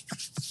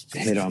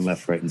hit on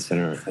left, right, and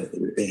center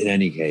in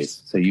any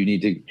case. So you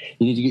need to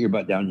get your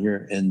butt down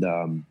here, and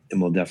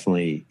we'll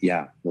definitely,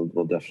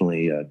 we'll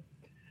definitely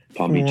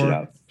Palm Beach it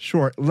out.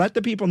 Sure. Let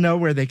the people know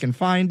where they can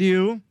find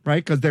you,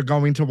 right? Because they're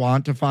going to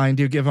want to find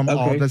you. Give them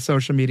all the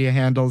social media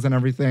handles and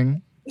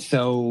everything.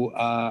 So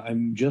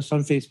I'm just on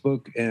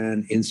Facebook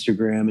and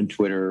Instagram and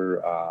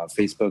Twitter.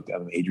 Facebook,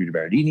 I'm Adrian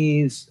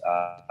Berardinis,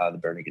 the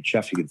Bare Naked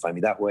Chef. You can find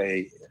me that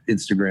way.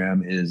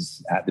 Instagram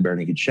is at the Bare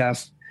Naked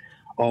Chef,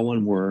 all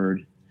one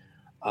word.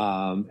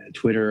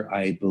 Twitter,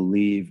 I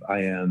believe I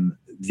am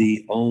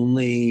the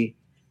only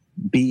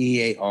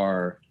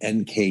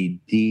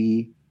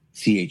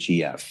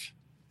BEARNKDCHEF.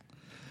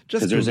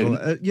 Just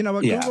Google. You know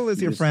what? Yeah, Google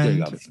is your just- there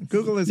you friend. go.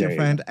 Google is There your you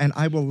friend, and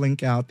I will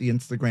link out the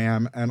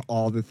Instagram and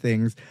all the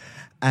things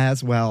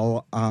as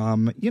well.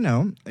 You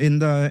know, in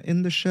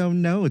the show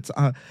notes.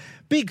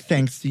 Big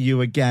thanks to you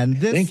again.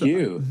 Thank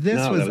you. This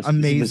No, was that was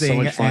amazing,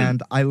 so much fun.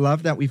 and I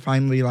love that we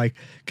finally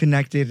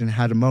connected and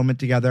had a moment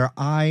together.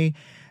 I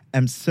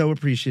am so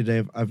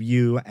appreciative of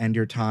you and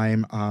your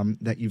time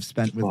that you've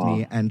spent with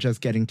me and just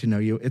getting to know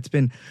you. It's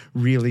been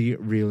really,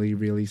 really,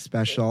 really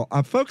special.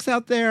 Folks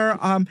out there,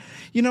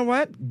 you know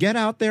what? Get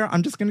out there.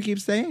 I'm just going to keep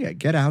saying it.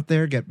 Get out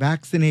there, get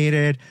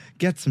vaccinated,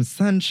 get some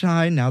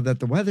sunshine now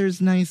that the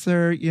weather's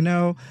nicer, you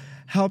know,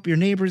 help your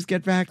neighbors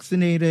get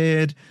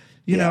vaccinated.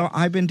 You know,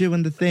 I've been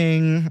doing the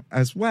thing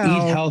as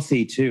well. Eat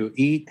healthy, too.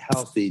 Eat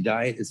healthy.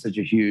 Diet is such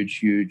a huge,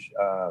 huge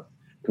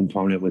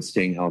component with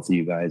staying healthy,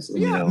 you guys. And,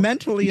 Yeah,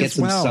 mentally get as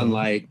some well.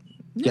 sunlight,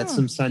 get Yeah.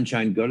 some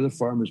sunshine, go to the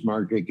farmer's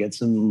market, get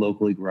some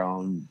locally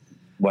grown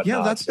whatnot.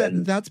 Yeah,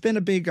 that's been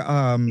a big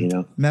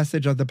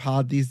message of the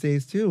pod these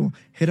days too.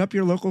 Hit up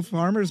your local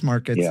farmers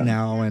markets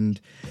now and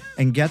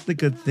get the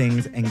good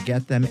things and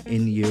get them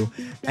in you.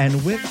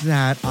 And with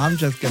that, I'm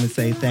just gonna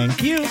say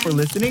thank you for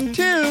listening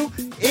to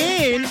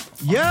In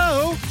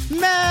Yo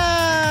Mouth.